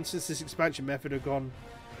only been since this expansion Method have gone,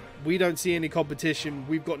 we don't see any competition,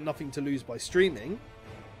 we've got nothing to lose by streaming,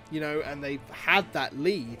 you know, and they've had that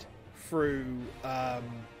lead through the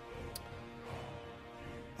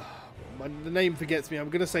name forgets me. I'm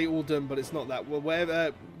going to say Uldum, but it's not that. Well,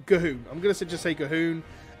 wherever Gahoon. I'm going to just say Gahoon,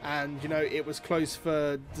 and you know, it was close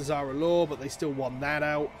for Dazara Law, but they still won that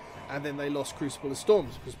out, and then they lost Crucible of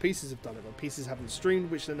Storms because Pieces have done it, but Pieces haven't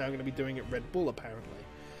streamed, which they're now going to be doing at Red Bull apparently.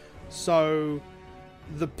 So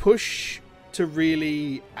the push to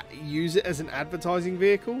really use it as an advertising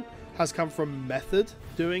vehicle has come from Method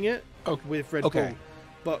doing it with Red Bull.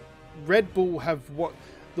 But Red Bull have what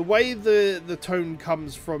the way the tone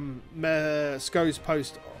comes from Sko's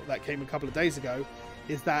post that came a couple of days ago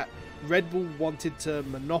is that Red Bull wanted to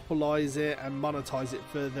monopolize it and monetize it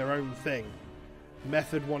for their own thing.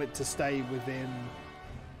 Method wanted to stay within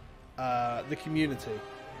the community,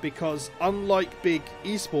 because unlike big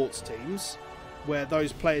esports teams where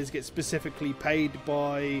those players get specifically paid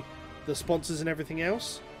by the sponsors and everything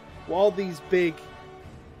else, while these big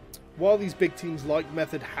teams like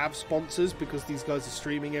Method have sponsors because these guys are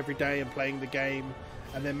streaming every day and playing the game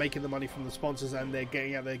and they're making the money from the sponsors and they're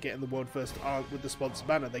getting out there getting the world first with the sponsor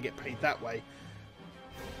banner, they get paid that way.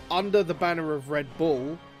 Under the banner of Red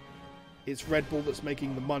Bull, it's Red Bull that's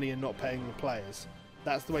making the money and not paying the players.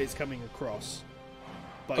 That's the way it's coming across.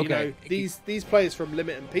 But you know, these players from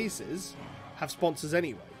Limit and Pieces have sponsors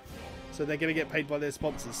anyway, so they're going to get paid by their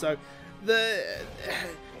sponsors. So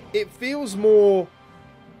it feels more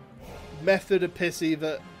Method of pissy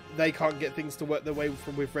that they can't get things to work their way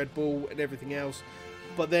from with Red Bull and everything else,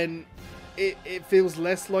 but then it feels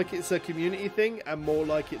less like it's a community thing and more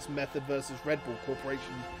like it's Method versus Red Bull,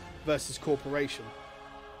 corporation versus corporation,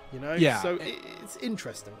 you know? Yeah. So it's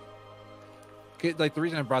interesting. Like, the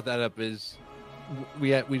reason I brought that up is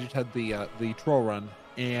we just had the troll run,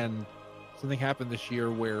 and something happened this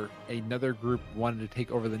year where another group wanted to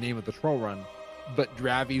take over the name of the troll run, but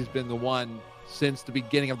Dravi's been the one since the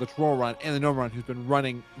beginning of the troll run and the gnome run who's been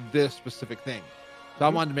running this specific thing. So I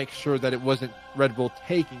wanted to make sure that it wasn't Red Bull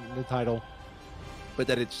taking the title, but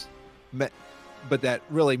that it's but that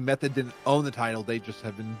really Method didn't own the title. They just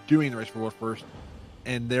have been doing the Race for World First,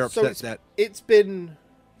 and they're So upset that it's been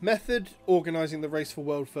Method organizing the Race for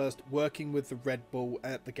World First, working with the Red Bull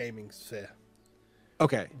at the gaming sphere.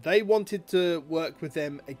 okay, They wanted to work with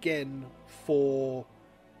them again for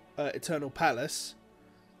Eternal Palace,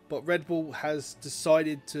 but Red Bull has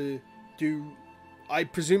decided to do... I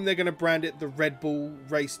presume they're going to brand it the Red Bull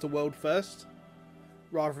Race to World First,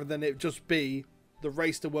 rather than it just be the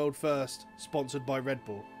Race to World First sponsored by Red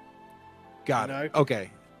Bull. got You know? it.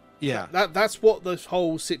 Okay, yeah, That's what this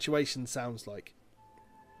whole situation sounds like.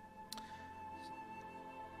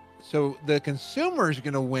 so the consumer is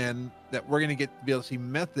going to win. That we're going to be able to see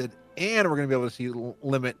Method, and we're going to be able to see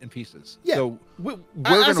Limit in pieces. Yeah, so we're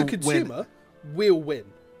gonna as a win. consumer, we'll win.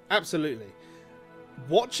 Absolutely.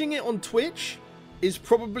 Watching it on Twitch is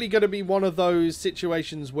probably going to be one of those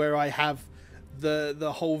situations where I have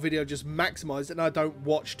the whole video just maximized and I don't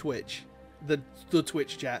watch Twitch, the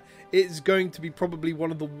Twitch chat. It's going to be probably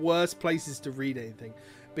one of the worst places to read anything,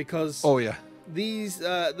 because oh yeah, these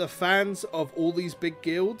the fans of all these big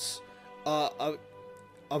guilds are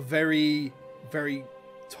very, very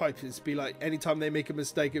type. It's be like anytime they make a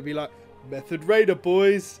mistake, it'd be like Method Raider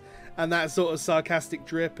boys, and that sort of sarcastic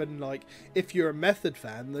drip. And like, if you're a Method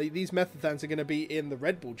fan, these Method fans are going to be in the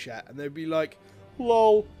Red Bull chat, and they'd be like,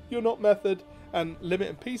 "Lol, you're not Method." And Limit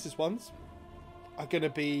and Pieces ones are going to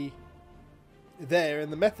be there in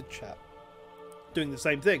the Method chat, doing the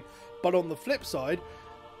same thing. But on the flip side,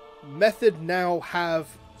 Method now have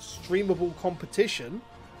streamable competition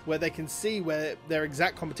where they can see where their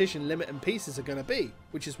exact competition, Limit and Pieces, are going to be,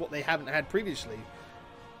 which is what they haven't had previously.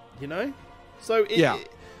 You know? So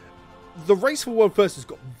the Race for World First has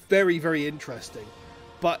got very, very interesting.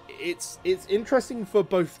 But it's interesting for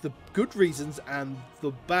both the good reasons and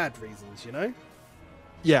the bad reasons, you know?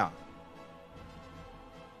 yeah.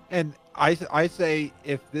 And I say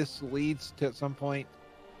if this leads to at some point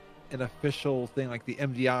an official thing like the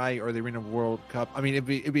MDI or the Arena World Cup, I mean,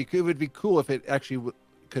 it would be cool if it actually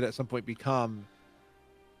could at some point become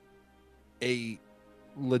a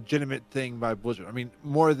legitimate thing by Blizzard. I mean,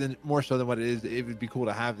 more so than what it is. It would be cool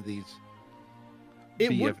to have these.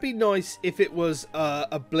 It would be nice if it was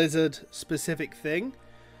a Blizzard specific thing,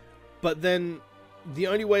 but then the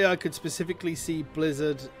only way I could specifically see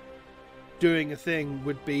Blizzard doing a thing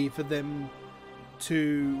would be for them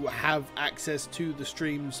to have access to the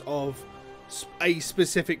streams of a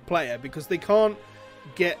specific player, because they can't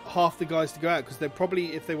get half the guys to go out, because they're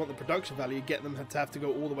probably, if they want the production value, get them to have to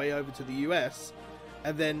go all the way over to the US,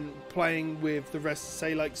 and then playing with the rest,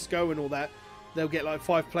 say like SCO and all that, they'll get like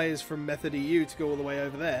 5 players from Method EU to go all the way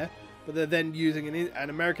over there, but they're then using an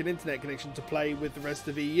American internet connection to play with the rest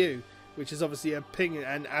of EU, which is obviously a ping,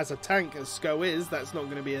 and as a tank as SCO is, that's not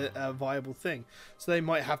going to be a viable thing. So they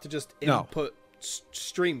might have to just input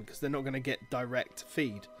stream, because they're not going to get direct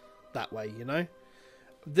feed that way, you know?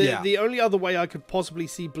 The only other way I could possibly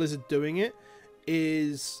see Blizzard doing it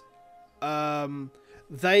is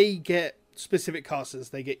they get specific casters.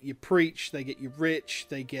 They get your Preach, they get your Rich,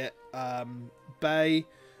 they get Bay,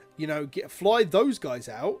 you know, fly those guys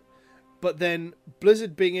out, but then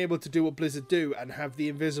Blizzard being able to do what Blizzard do and have the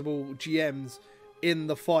invisible GMs in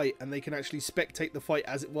the fight, and they can actually spectate the fight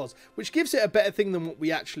as it was, which gives it a better thing than what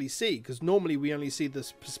we actually see, because normally we only see the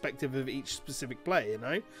perspective of each specific player, you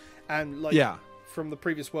know? And like from the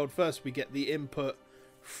previous World First, we get the input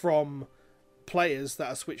from players that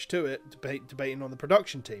are switched to it, debating on the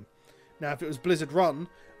production team. Now, if it was Blizzard run,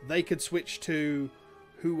 they could switch to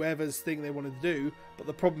whoever's thing they wanted to do, but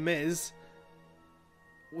the problem is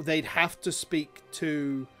they'd have to speak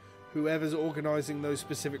to whoever's organising those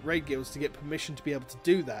specific raid guilds to get permission to be able to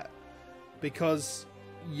do that. Because,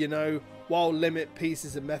 you know, while Limit,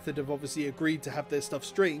 Pieces and Method have obviously agreed to have their stuff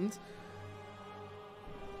streamed,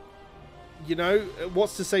 you know,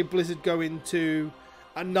 what's to say Blizzard go into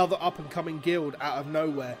another up-and-coming guild out of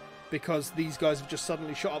nowhere because these guys have just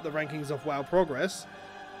suddenly shot up the rankings of WoW Progress,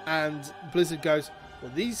 and Blizzard goes,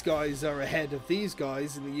 well, these guys are ahead of these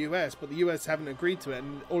guys in the US, but the US haven't agreed to it,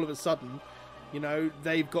 and all of a sudden, you know,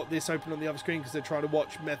 they've got this open on the other screen because they're trying to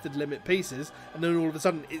watch Method, Limit, Pieces, and then all of a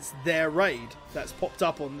sudden it's their raid that's popped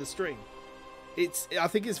up on the stream. I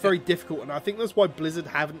think it's very difficult, and I think that's why Blizzard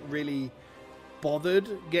haven't really bothered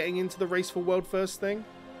getting into the Race for World First thing,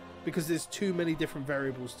 because there's too many different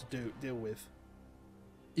variables to deal with.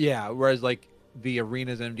 Yeah, whereas like the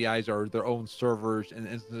arenas MDIs are their own servers, and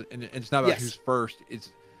it's not about who's first.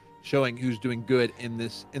 It's showing who's doing good in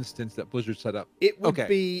this instance that Blizzard set up. It would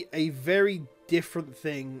be a very different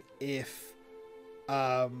thing if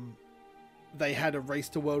they had a Race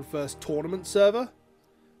to World First tournament server,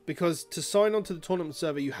 Because to sign onto the tournament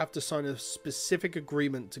server, you have to sign a specific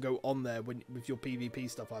agreement to go on there with your PvP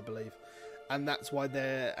stuff, I believe. And that's why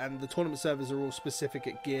the tournament servers are all specific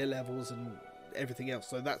at gear levels and everything else.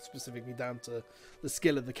 So that's specifically down to the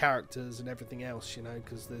skill of the characters and everything else, you know,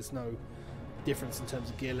 because there's no difference in terms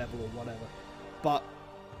of gear level or whatever. But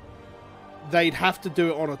they'd have to do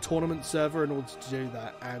it on a tournament server in order to do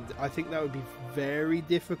that. And I think that would be very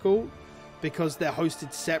difficult because they're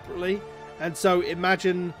hosted separately. And so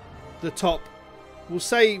imagine the top, we'll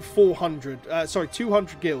say 200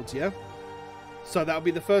 guilds, yeah? So that would be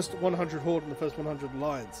the first 100 Horde and the first 100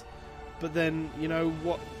 Alliance. But then, you know,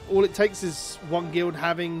 what? All it takes is one guild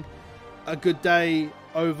having a good day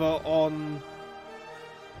over on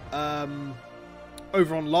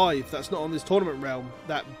live that's not on this tournament realm,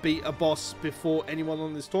 that beat a boss before anyone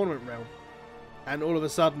on this tournament realm. And all of a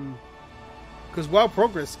sudden... Because WoW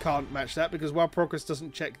Progress can't match that, because WoW Progress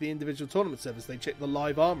doesn't check the individual tournament servers, they check the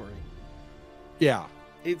live armory. Yeah.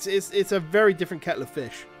 It's a very different kettle of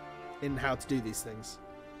fish in how to do these things.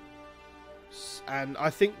 And I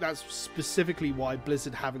think that's specifically why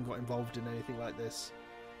Blizzard haven't got involved in anything like this.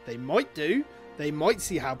 They might do. They might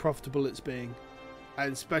see how profitable it's being,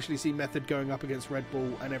 and especially see Method going up against Red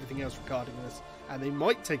Bull and everything else regarding this, and they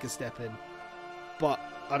might take a step in. But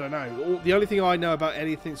I don't know. The only thing I know about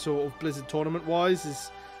anything sort of Blizzard tournament-wise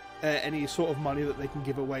is any sort of money that they can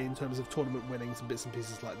give away in terms of tournament winnings and bits and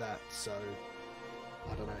pieces like that. So,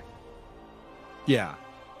 I don't know. Yeah.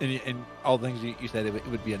 And all the things you said, it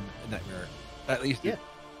would be a nightmare. At least, yeah.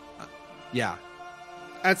 Yeah.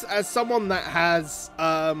 As someone that has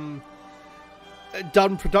done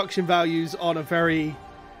production values on a very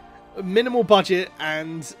minimal budget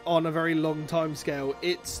and on a very long time scale,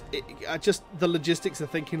 just the logistics of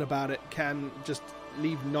thinking about it can just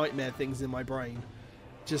leave nightmare things in my brain.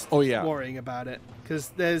 Just worrying about it, because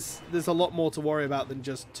there's a lot more to worry about than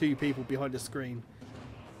just two people behind a screen.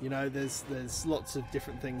 You know, there's lots of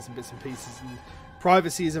different things and bits and pieces, and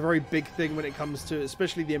privacy is a very big thing when it comes to,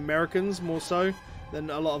 especially the Americans, more so than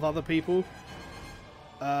a lot of other people.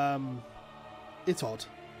 It's odd,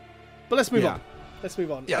 but let's move on. Let's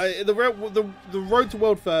move on. Yes. The road to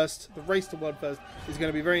world first, the race to world first, is going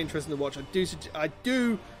to be very interesting to watch. I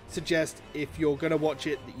do suggest, if you're going to watch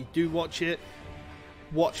it, that you do watch it.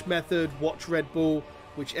 Watch Method, watch Red Bull,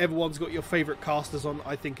 whichever one's got your favourite casters on,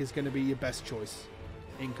 I think is going to be your best choice,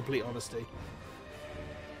 in complete honesty.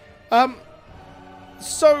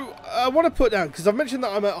 So I want to put down, because I've mentioned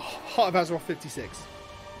that I'm at Heart of Azeroth 56.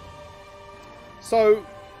 So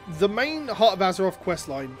the main Heart of Azeroth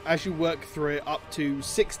questline, as you work through it up to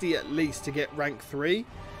 60 at least to get rank 3,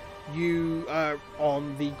 you are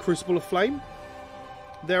on the Crucible of Flame.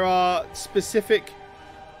 There are specific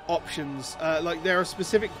options, like there are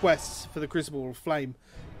specific quests for the Crucible of Flame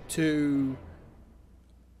to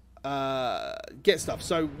get stuff.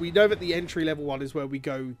 So we know that the entry level one is where we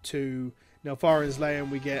go to Neltharion Lair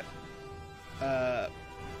and we get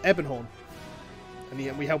Ebonhorn,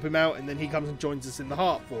 and we help him out, and then he comes and joins us in the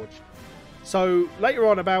Heartforge. So later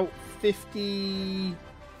on, about 50,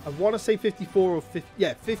 I want to say 54 or 50,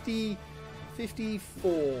 yeah, 54,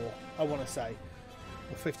 I want to say,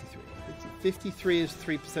 or 53. 53 is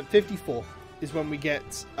 3%. 54 is when we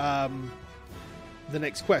get the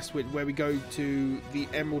next quest, where we go to the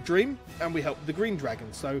Emerald Dream and we help the Green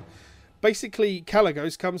Dragon. So basically,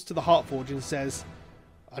 Kalecgos comes to the Heartforge and says,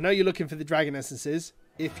 I know you're looking for the dragon essences.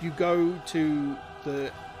 If you go to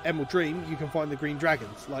the Emerald Dream, you can find the Green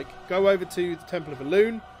Dragons. Like, go over to the Temple of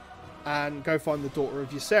Elune and go find the Daughter of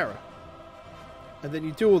Ysera. And then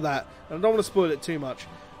you do all that. And I don't want to spoil it too much,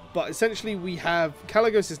 but essentially we have...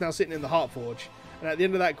 Kalecgos is now sitting in the Heartforge, and at the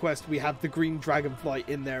end of that quest we have the Green Dragonflight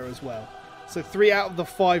in there as well. So 3 out of the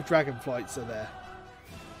 5 Dragonflights are there.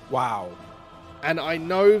 Wow. And I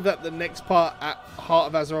know that the next part at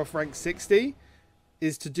Heart of Azeroth rank 60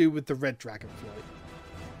 is to do with the Red Dragonflight.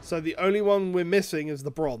 So the only one we're missing is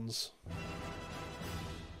the Bronze.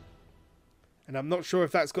 And I'm not sure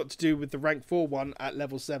if that's got to do with the rank 4 one at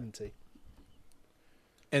level 70.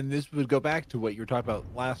 And this would go back to what you were talking about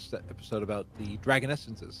last episode about the Dragon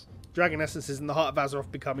Essences. Dragon Essences in the Heart of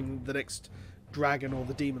Azeroth becoming the next dragon or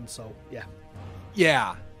the Demon Soul. Yeah.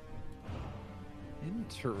 Yeah.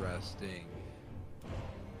 Interesting.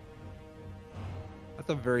 That's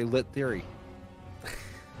a very lit theory.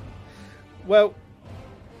 Well,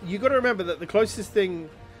 you got to remember that the closest thing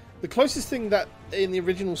that in the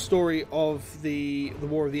original story of the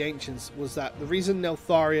War of the Ancients was that the reason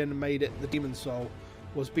Neltharion made it the Demon Soul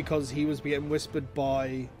was because he was being whispered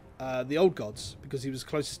by the old gods, because he was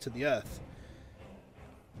closest to the earth.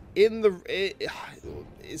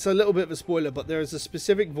 It's a little bit of a spoiler, but there is a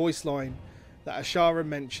specific voice line that Ashara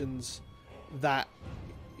mentions that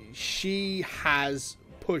she has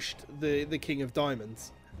pushed the King of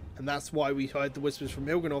Diamonds, and that's why we heard the whispers from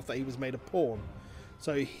Il'gynoth that he was made a pawn.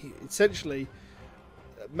 So essentially,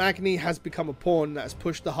 Magni has become a pawn that has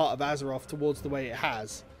pushed the heart of Azeroth towards the way it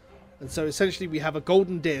has. And so essentially we have a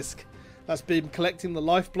golden disc that's been collecting the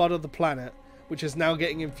lifeblood of the planet, which is now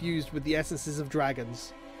getting infused with the essences of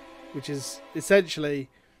dragons, which is essentially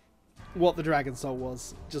what the Dragon Soul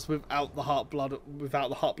was, just without the heartblood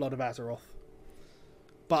of Azeroth.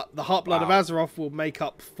 But the heartblood of Azeroth will make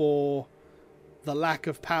up for the lack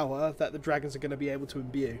of power that the dragons are going to be able to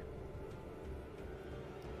imbue.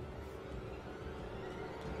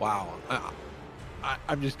 Wow,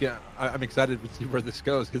 I'm excited to see where this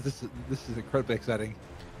goes, because this is incredibly exciting.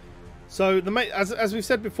 So as we've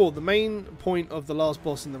said before, the main point of the last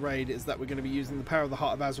boss in the raid is that we're going to be using the power of the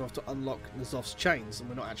Heart of Azeroth to unlock N'Zoth's chains, and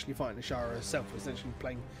we're not actually fighting Ashara herself. We're essentially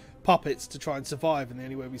playing puppets to try and survive, and the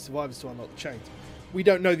only way we survive is to unlock the chains. We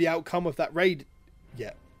don't know the outcome of that raid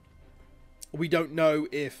yet. We don't know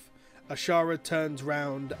if Ashara turns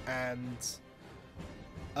round and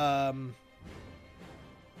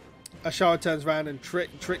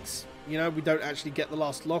tricks. You know, we don't actually get the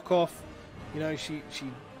last lock off. You know, she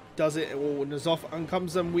does it, or N'Zoth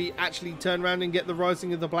uncomes them. We actually turn around and get the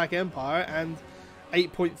Rising of the Black Empire, and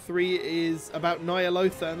 8.3 is about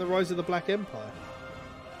Ny'alotha and the Rise of the Black Empire.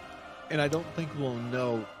 And I don't think we'll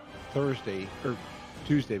know Thursday or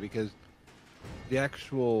Tuesday, because the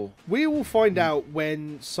actual... We will find out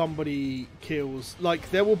when somebody kills...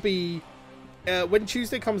 Like, there will be... when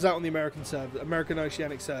Tuesday comes out on the American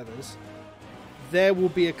Oceanic servers, there will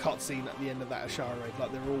be a cutscene at the end of that Ashara raid,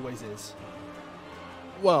 like there always is.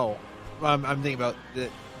 Well, I'm thinking about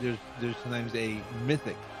that. There's sometimes a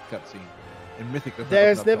mythic cutscene, and mythic.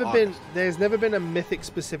 There's never been a mythic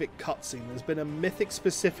specific cutscene. There's been a mythic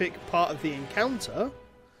specific part of the encounter,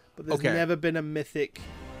 but there's never been a mythic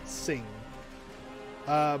scene.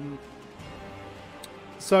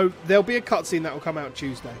 So there'll be a cutscene that will come out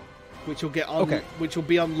Tuesday, which will which will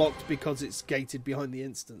be unlocked because it's gated behind the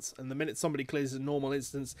instance. And the minute somebody clears a normal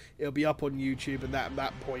instance, it'll be up on YouTube, and at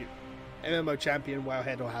that point, MMO Champion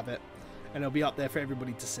Wowhead will have it, and it'll be up there for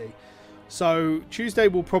everybody to see. So Tuesday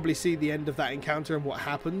we'll probably see the end of that encounter and what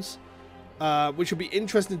happens, which will be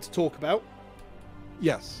interesting to talk about.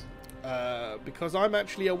 Yes. Because I'm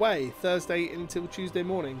actually away Thursday until Tuesday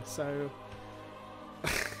morning, so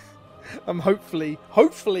I'm hopefully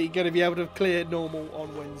going to be able to clear normal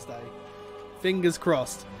on Wednesday. Fingers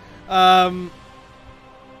crossed. That's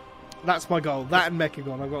my goal. That and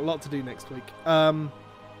Mechagon. I've got a lot to do next week.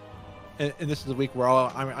 And this is the week where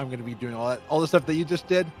I'm going to be doing all the stuff that you just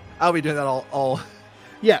did. I'll be doing that all.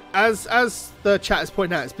 Yeah, as the chat has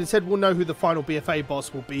pointed out, it's been said we'll know who the final BFA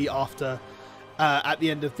boss will be after at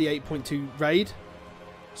the end of the 8.2 raid.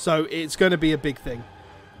 So it's going to be a big thing.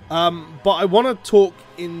 But I want to talk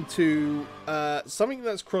into something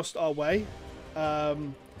that's crossed our way.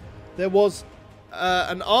 There was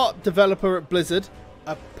an art developer at Blizzard,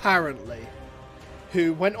 apparently,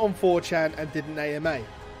 who went on 4chan and did an AMA.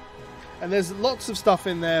 And there's lots of stuff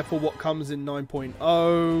in there for what comes in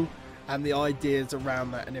 9.0 and the ideas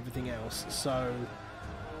around that and everything else. So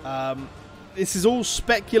this is all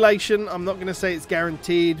speculation. I'm not going to say it's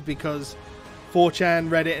guaranteed, because 4chan,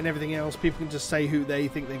 Reddit and everything else, people can just say who they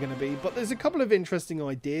think they're going to be. But there's a couple of interesting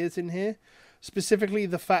ideas in here. Specifically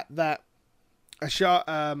the fact that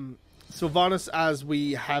Sylvanas, as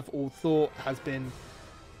we have all thought, has been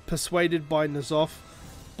persuaded by N'Zoth.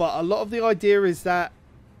 But a lot of the idea is that,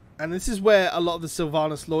 and this is where a lot of the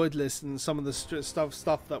Sylvanas loyalists and some of the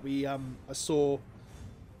stuff that we saw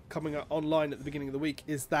coming up online at the beginning of the week,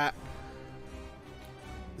 is that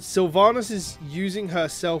Sylvanas is using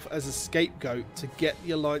herself as a scapegoat to get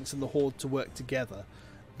the Alliance and the Horde to work together.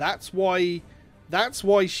 That's why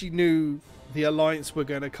she knew the Alliance were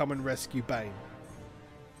going to come and rescue Bane.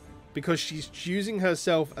 Because she's using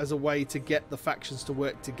herself as a way to get the factions to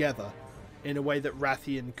work together in a way that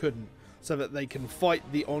Rathian couldn't, so that they can fight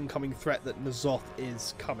the oncoming threat that N'Zoth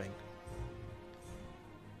is coming.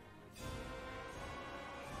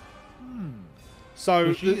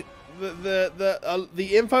 So the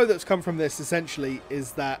info that's come from this essentially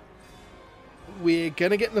is that we're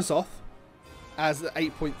gonna get N'Zoth as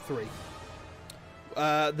 8.3.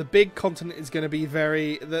 The big continent is going to be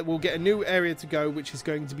we'll get a new area to go, which is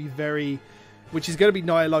going to be Ny'alotha.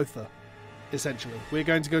 Essentially, we're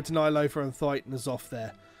going to go to Ny'alotha and fight N'Zoth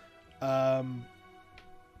there.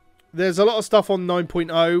 There's a lot of stuff on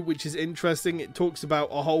 9.0 which is interesting. It talks about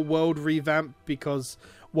a whole world revamp, because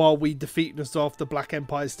while we defeat N'Zoth, the Black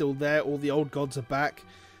Empire is still there. All the old gods are back.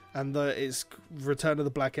 and it's Return of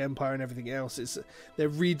the Black Empire and everything else. They're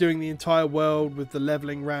redoing the entire world with the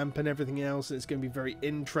leveling ramp and everything else, and it's going to be very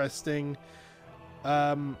interesting.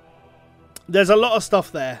 There's a lot of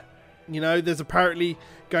stuff there. There's apparently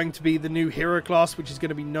going to be the new hero class, which is going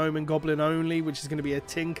to be Gnome and Goblin only, which is going to be a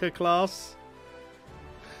Tinker class.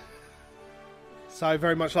 So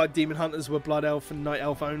very much like Demon Hunters were Blood Elf and Night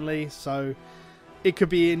Elf only. So it could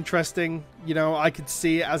be interesting. I could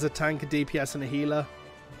see it as a tank, a DPS, and a healer.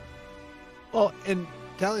 Well, and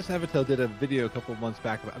Talia Savatel did a video a couple of months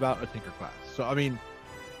back about a Tinker class. So, I mean,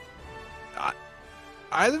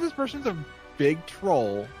 either this person's a big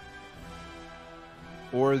troll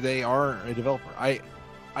or they are a developer.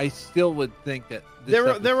 I still would think that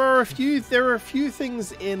there are a few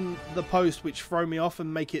things in the post which throw me off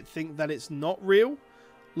and make it think that it's not real,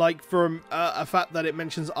 like from a fact that it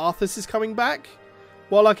mentions Arthas is coming back.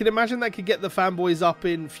 While I can imagine that could get the fanboys up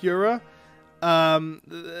in furor, I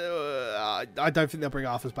don't think they'll bring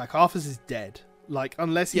Arthas back. Arthas is dead. Like,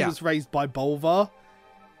 unless he was raised by Bolvar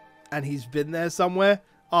and he's been there somewhere,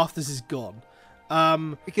 Arthas is gone.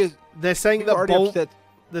 Because they're saying that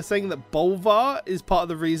they're saying that Bolvar is part of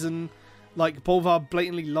the reason, like, Bolvar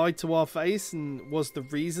blatantly lied to our face and was the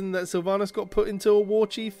reason that Sylvanas got put into a war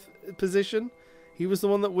chief position. He was the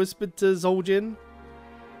one that whispered to Zul'jin.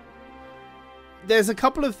 There's a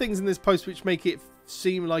couple of things in this post which make it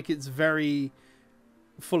seem like it's very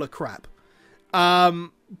full of crap.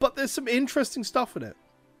 But there's some interesting stuff in it.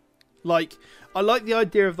 Like, I like the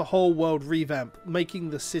idea of the whole world revamp, making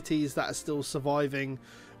the cities that are still surviving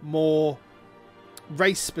more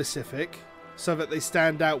race specific so that they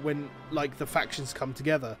stand out when, like, the factions come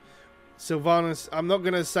together. Sylvanas, I'm not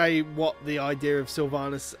going to say what the idea of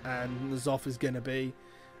Sylvanas and N'Zoth is going to be,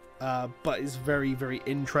 but it's very, very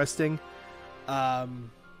interesting.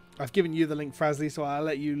 I've given you the link, Frasley, so I'll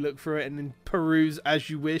let you look through it and then peruse as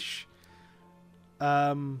you wish.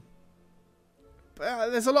 But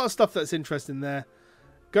there's a lot of stuff that's interesting there.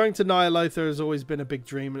 Going to Ny'alotha has always been a big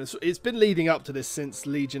dream, and it's been leading up to this since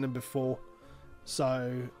Legion and before.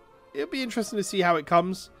 So it'll be interesting to see how it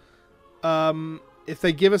comes. If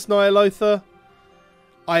they give us Ny'alotha,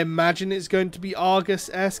 I imagine it's going to be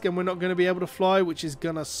Argus-esque, and we're not going to be able to fly, which is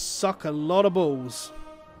going to suck a lot of balls.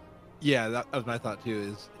 Yeah, that was my thought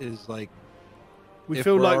too. Is like, we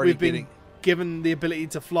feel like we've been given the ability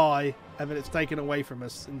to fly, and then it's taken away from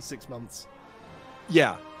us in 6 months.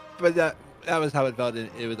 Yeah, but that was how it felt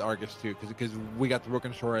it with Argus too, because we got the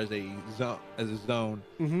Broken Shore as a zone,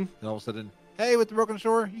 and all of a sudden, hey, with the Broken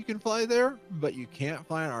Shore, you can fly there, but you can't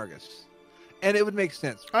fly on Argus, and it would make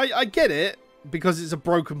sense. I get it because it's a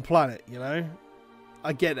broken planet,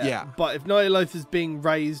 I get it. Yeah. But if Ny'alotha is being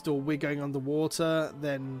raised or we're going underwater,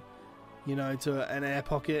 then to an air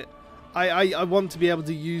pocket, I want to be able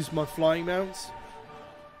to use my flying mounts.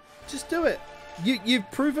 Just do it. You've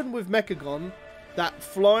proven with Mechagon that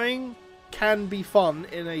flying can be fun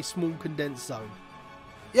in a small condensed zone.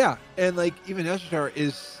 Yeah, and like even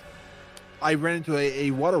Esthar I ran into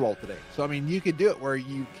a water wall today. So I mean, you could do it where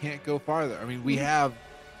you can't go farther. I mean, we have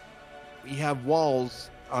walls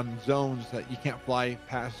on zones that you can't fly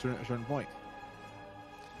past a certain point.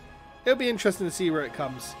 It'll be interesting to see where it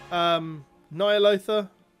comes. Ny'alotha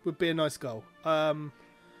would be a nice goal.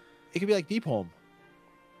 It could be like Deepholm.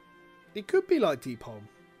 It could be like Deepholm.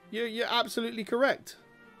 You're absolutely correct.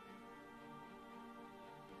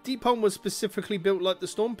 Deepholm was specifically built like the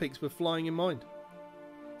Storm Peaks with flying in mind.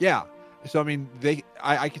 Yeah. So I mean,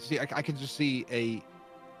 I can just see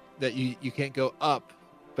that you can't go up,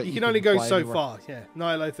 but you can only go so far. Yeah,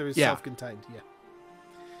 Ny'alotha is self-contained. Yeah.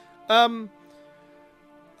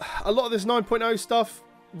 A lot of this 9.0 stuff,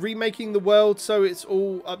 remaking the world so it's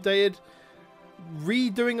all updated,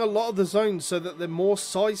 redoing a lot of the zones so that they're more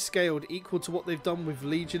size scaled, equal to what they've done with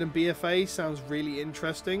Legion and BFA, sounds really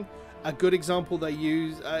interesting. A good example they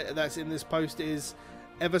use that's in this post is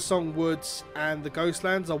Eversong Woods and the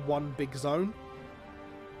Ghostlands are one big zone.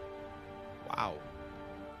 Wow.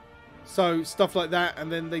 So stuff like that,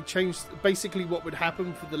 and then they changed basically what would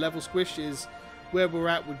happen for the level squish is where we're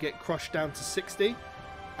at would get crushed down to 60.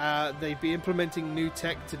 They'd be implementing new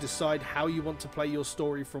tech to decide how you want to play your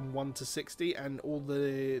story from 1 to 60, and all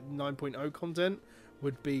the 9.0 content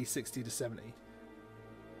would be 60 to 70.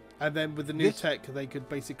 And then with the new tech, they could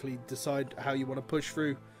basically decide how you want to push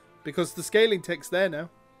through, because the scaling tech's there now.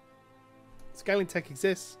 Scaling tech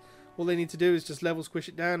exists. All they need to do is just level squish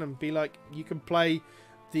it down and be like, you can play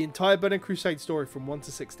the entire Burning Crusade story from 1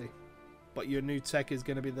 to 60. But your new tech is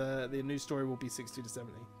going to be the new story will be 60 to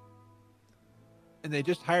 70. And they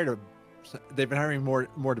just hired they've been hiring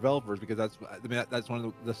more developers, because that's one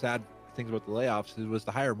of the sad things about the layoffs was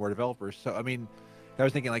to hire more developers. So I mean, I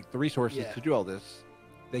was thinking like the resources Yeah. to do all this,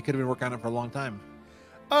 they could have been working on it for a long time.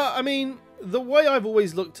 I mean, the way I've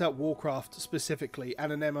always looked at Warcraft specifically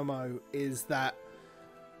and an MMO is that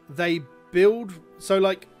they build. So,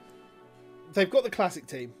 like, they've got the classic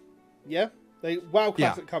team. Yeah? WoW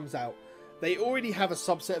Classic comes out. They already have a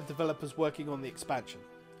subset of developers working on the expansion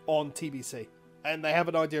on TBC. And they have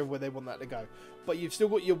an idea of where they want that to go. But you've still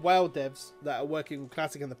got your WoW devs that are working on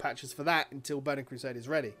Classic and the patches for that until Burning Crusade is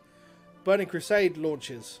ready. Burning Crusade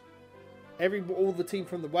launches. All the team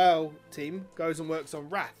from the WoW team goes and works on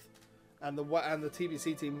Wrath, and the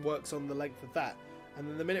TBC team works on the length of that. And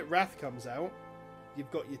then the minute Wrath comes out, you've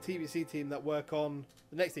got your TBC team that work on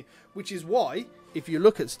the next team. Which is why, if you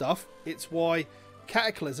look at stuff, it's why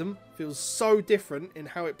Cataclysm feels so different in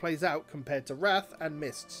how it plays out compared to Wrath and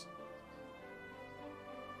Mists.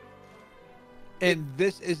 And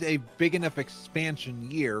this is a big enough expansion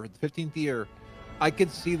year, the 15th year. I could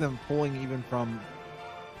see them pulling even from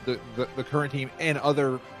the current team and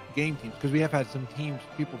other game teams, because we have had some teams,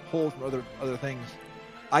 people pull from other things.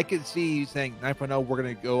 I could see saying 9.0, we're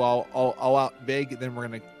going to go all out big, then we're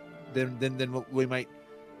going to then we might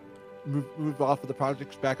move off of the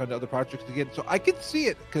projects back onto other projects again. So I could see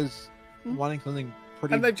it, because wanting something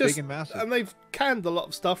pretty big and massive. And they've canned a lot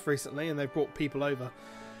of stuff recently, and they've brought people over.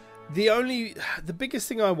 The biggest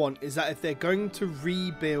thing I want is that if they're going to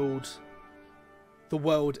rebuild the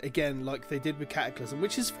world again like they did with Cataclysm,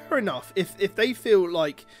 which is fair enough, if they feel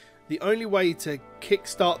like the only way to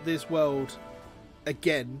kickstart this world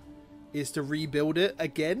again is to rebuild it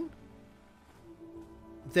again,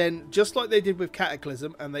 then just like they did with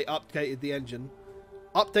Cataclysm and they updated the engine,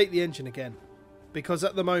 update the engine again. Because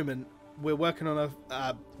at the moment we're working on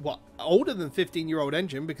a older than 15-year-old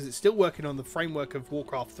engine, because it's still working on the framework of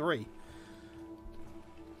Warcraft 3.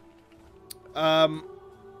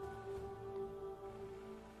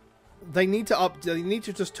 They need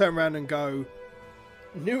to just turn around and go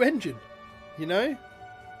new engine, you know,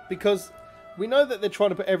 because we know that they're trying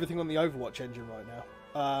to put everything on the Overwatch engine right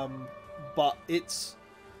now. But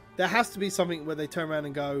there has to be something where they turn around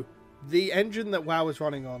and go, the engine that WoW is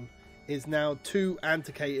running on is now too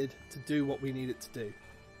antiquated to do what we need it to do.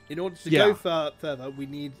 In order to go further, we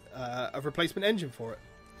need a replacement engine for it.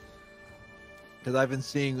 Because I've been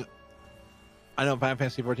seeing, I know Final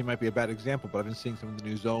Fantasy 14 might be a bad example, but I've been seeing some of the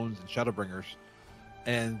new zones and Shadowbringers,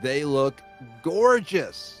 and they look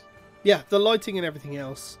gorgeous. Yeah, the lighting and everything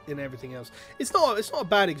else. It's not a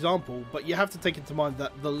bad example, but you have to take into mind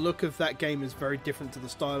that the look of that game is very different to the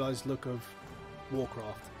stylized look of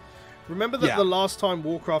Warcraft. Remember that the last time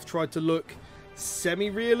Warcraft tried to look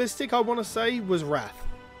semi-realistic, I want to say, was Wrath.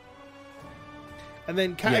 And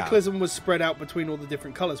then Cataclysm was spread out between all the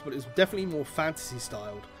different colours, but it was definitely more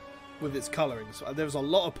fantasy-styled with its colourings. There was a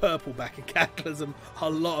lot of purple back in Cataclysm, a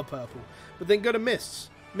lot of purple. But then go to Mists.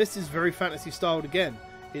 Mists is very fantasy-styled again.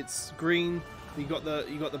 It's green. You got the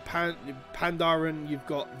Pandaren. You've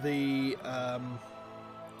got the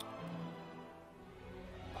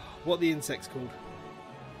what are the insects called?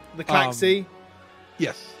 The Klaxi.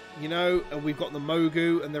 Yes. You know, and we've got the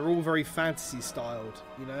Mogu, and they're all very fantasy styled.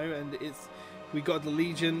 You know, and we got the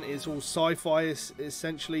Legion. It's all sci-fi.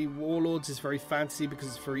 Essentially, Warlords is very fantasy because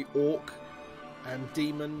it's very orc and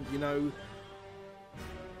demon. You know,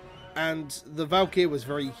 and the Valkyr was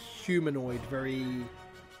very humanoid, very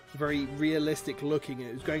realistic looking.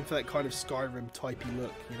 It was going for that kind of Skyrim typey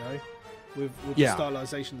look, you know, with the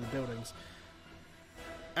stylization of the buildings.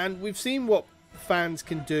 And we've seen what fans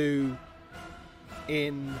can do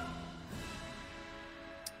in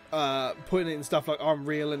putting it in stuff like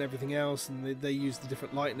Unreal and everything else, and they use the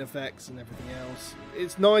different lighting effects and everything else.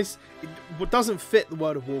 It's nice. It doesn't fit the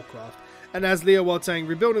world of Warcraft. And as Leo was saying,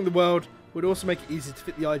 rebuilding the world would also make it easy to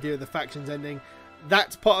fit the idea of the factions ending.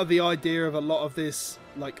 That's part of the idea of a lot of this,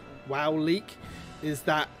 like, WoW leak, is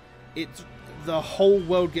that the whole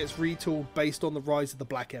world gets retooled based on the rise of the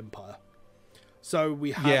Black Empire. So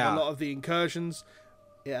we have a lot of the incursions.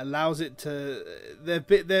 It allows it to...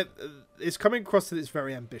 it's coming across that it's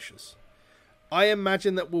very ambitious. I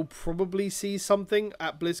imagine that we'll probably see something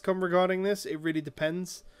at BlizzCon regarding this. It really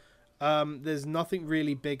depends. There's nothing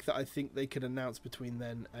really big that I think they could announce between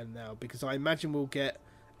then and now, because I imagine we'll get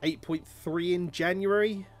 8.3 in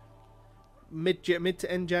January, mid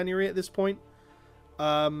to end January at this point.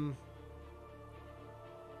 That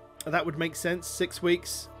would make sense. 6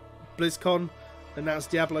 weeks, BlizzCon, announce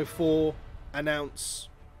Diablo 4, announce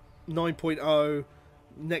 9.0,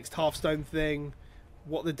 next Hearthstone thing,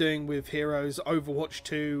 what they're doing with Heroes, Overwatch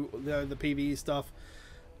 2, the PvE stuff.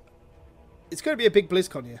 It's going to be a big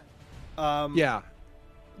BlizzCon year.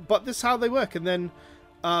 But this is how they work. And then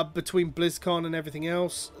between BlizzCon and everything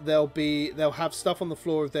else, they'll have stuff on the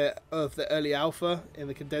floor of the early alpha in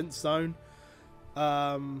the condensed zone.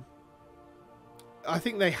 I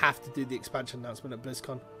think they have to do the expansion announcement at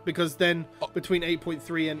BlizzCon, because then between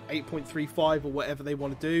 8.3 and 8.35 or whatever they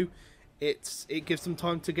want to do, it gives them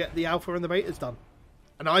time to get the alpha and the betas done.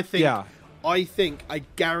 And I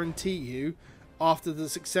guarantee you, after the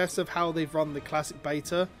success of how they've run the classic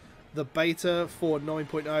beta, the beta for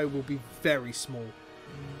 9.0 will be very small,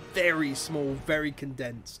 very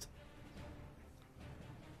condensed.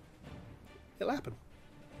 It'll happen.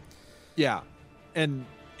 Yeah, and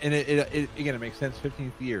it again, it makes sense.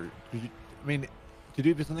 15th year. I mean, to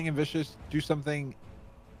do something ambitious, do something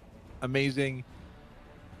amazing.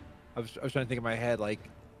 I was trying to think in my head, like,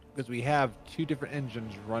 because we have two different engine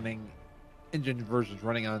versions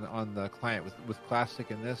running on the client with classic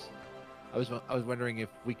and this. I was wondering if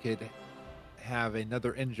we could have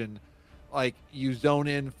another engine, like you zone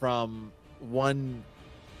in from one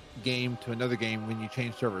game to another game when you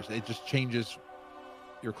change servers. It just changes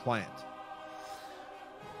your client.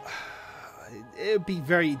 It would be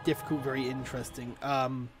very difficult, very interesting.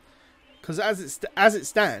 Because as it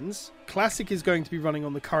stands, Classic is going to be running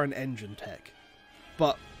on the current engine tech,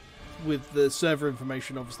 but with the server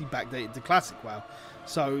information obviously backdated to Classic WoW.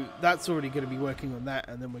 So that's already going to be working on that,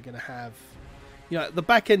 and then we're going to have, the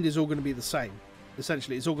back end is all going to be the same.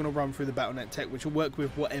 Essentially, it's all going to run through the Battle.net tech, which will work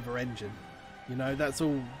with whatever engine. That's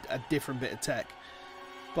all a different bit of tech.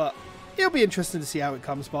 But it'll be interesting to see how it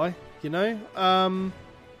comes by,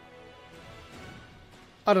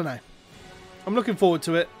 I don't know. I'm looking forward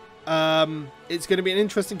to it. It's going to be an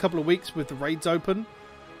interesting couple of weeks with the raids open.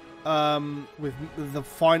 With the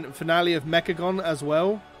finale of Mechagon as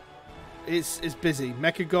well. It's busy.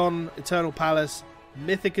 Mechagon, Eternal Palace,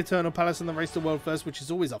 Mythic Eternal Palace, and the Race to the World First, which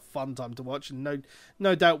is always a fun time to watch. And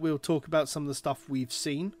no doubt we'll talk about some of the stuff we've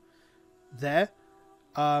seen there.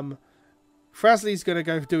 Frasley's going to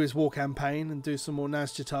go do his war campaign and do some more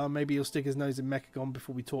Nazjatar. Maybe he'll stick his nose in Mechagon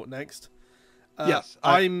before we talk next. Yes,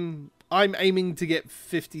 I'm aiming to get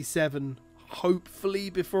 57, hopefully,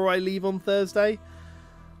 before I leave on Thursday.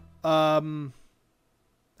 That'd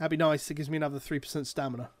be nice. It gives me another 3%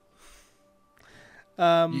 stamina.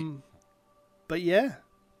 But yeah,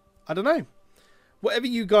 I don't know. Whatever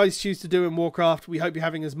you guys choose to do in Warcraft, we hope you're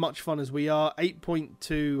having as much fun as we are.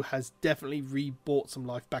 8.2 has definitely re-brought some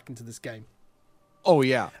life back into this game. Oh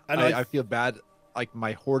yeah, and I feel bad. Like,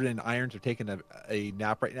 my Horde and Irons are taking a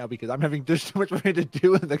nap right now because I'm having just so much more to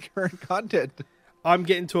do in the current content. I'm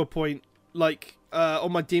getting to a point, like,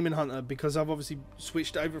 on my Demon Hunter, because I've obviously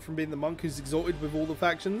switched over from being the monk who's exalted with all the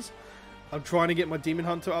factions. I'm trying to get my Demon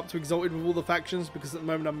Hunter up to exalted with all the factions, because at the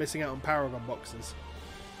moment I'm missing out on Paragon boxes.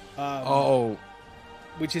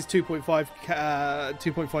 Which is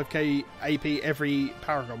 2.5k AP every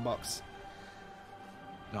Paragon box.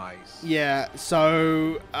 Nice. Yeah,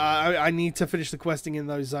 so I need to finish the questing in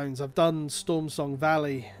those zones. I've done Stormsong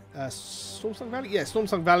Valley. Stormsong Valley? Yeah,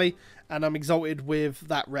 Stormsong Valley. And I'm exalted with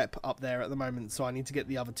that rep up there at the moment. So I need to get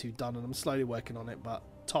the other two done. And I'm slowly working on it. But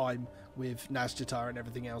time with Nazjatar and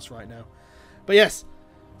everything else right now. But yes,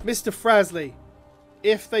 Mr. Frasley,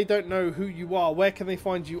 if they don't know who you are, where can they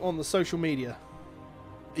find you on the social media?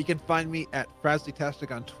 You can find me at FrasleyTastic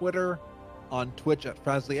on Twitter, on Twitch at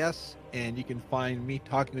FrasleyS, and you can find me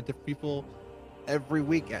talking with different people every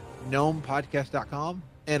week at gnomepodcast.com,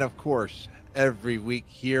 and of course, every week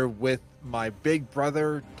here with my big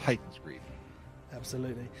brother, Titans Creed.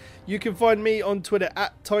 Absolutely. You can find me on Twitter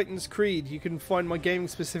at Titans Creed. You can find my gaming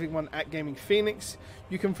specific one at Gaming Phoenix.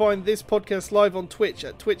 You can find this podcast live on Twitch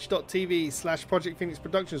at twitch.tv/Project Phoenix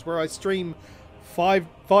Productions, where I stream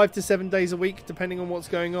 5 to 7 days a week, depending on what's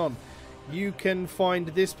going on. You can find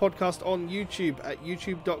this podcast on YouTube at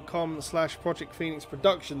youtube.com/Project Phoenix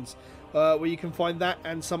Productions, where you can find that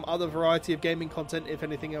and some other variety of gaming content if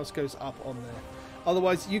anything else goes up on there.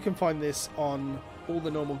 Otherwise, you can find this on all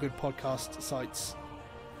the normal good podcast sites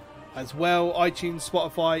as well. iTunes,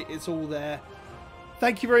 Spotify, it's all there.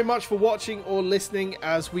 Thank you very much for watching or listening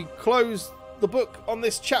as we close the book on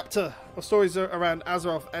this chapter of stories around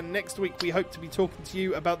Azeroth. And next week, we hope to be talking to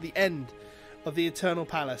you about the end of the Eternal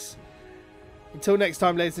Palace. Until next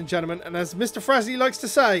time, ladies and gentlemen, and as Mr. Frasley likes to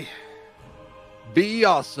say, be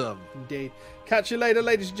awesome. Indeed. Catch you later,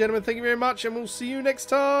 ladies and gentlemen. Thank you very much, and we'll see you next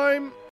time.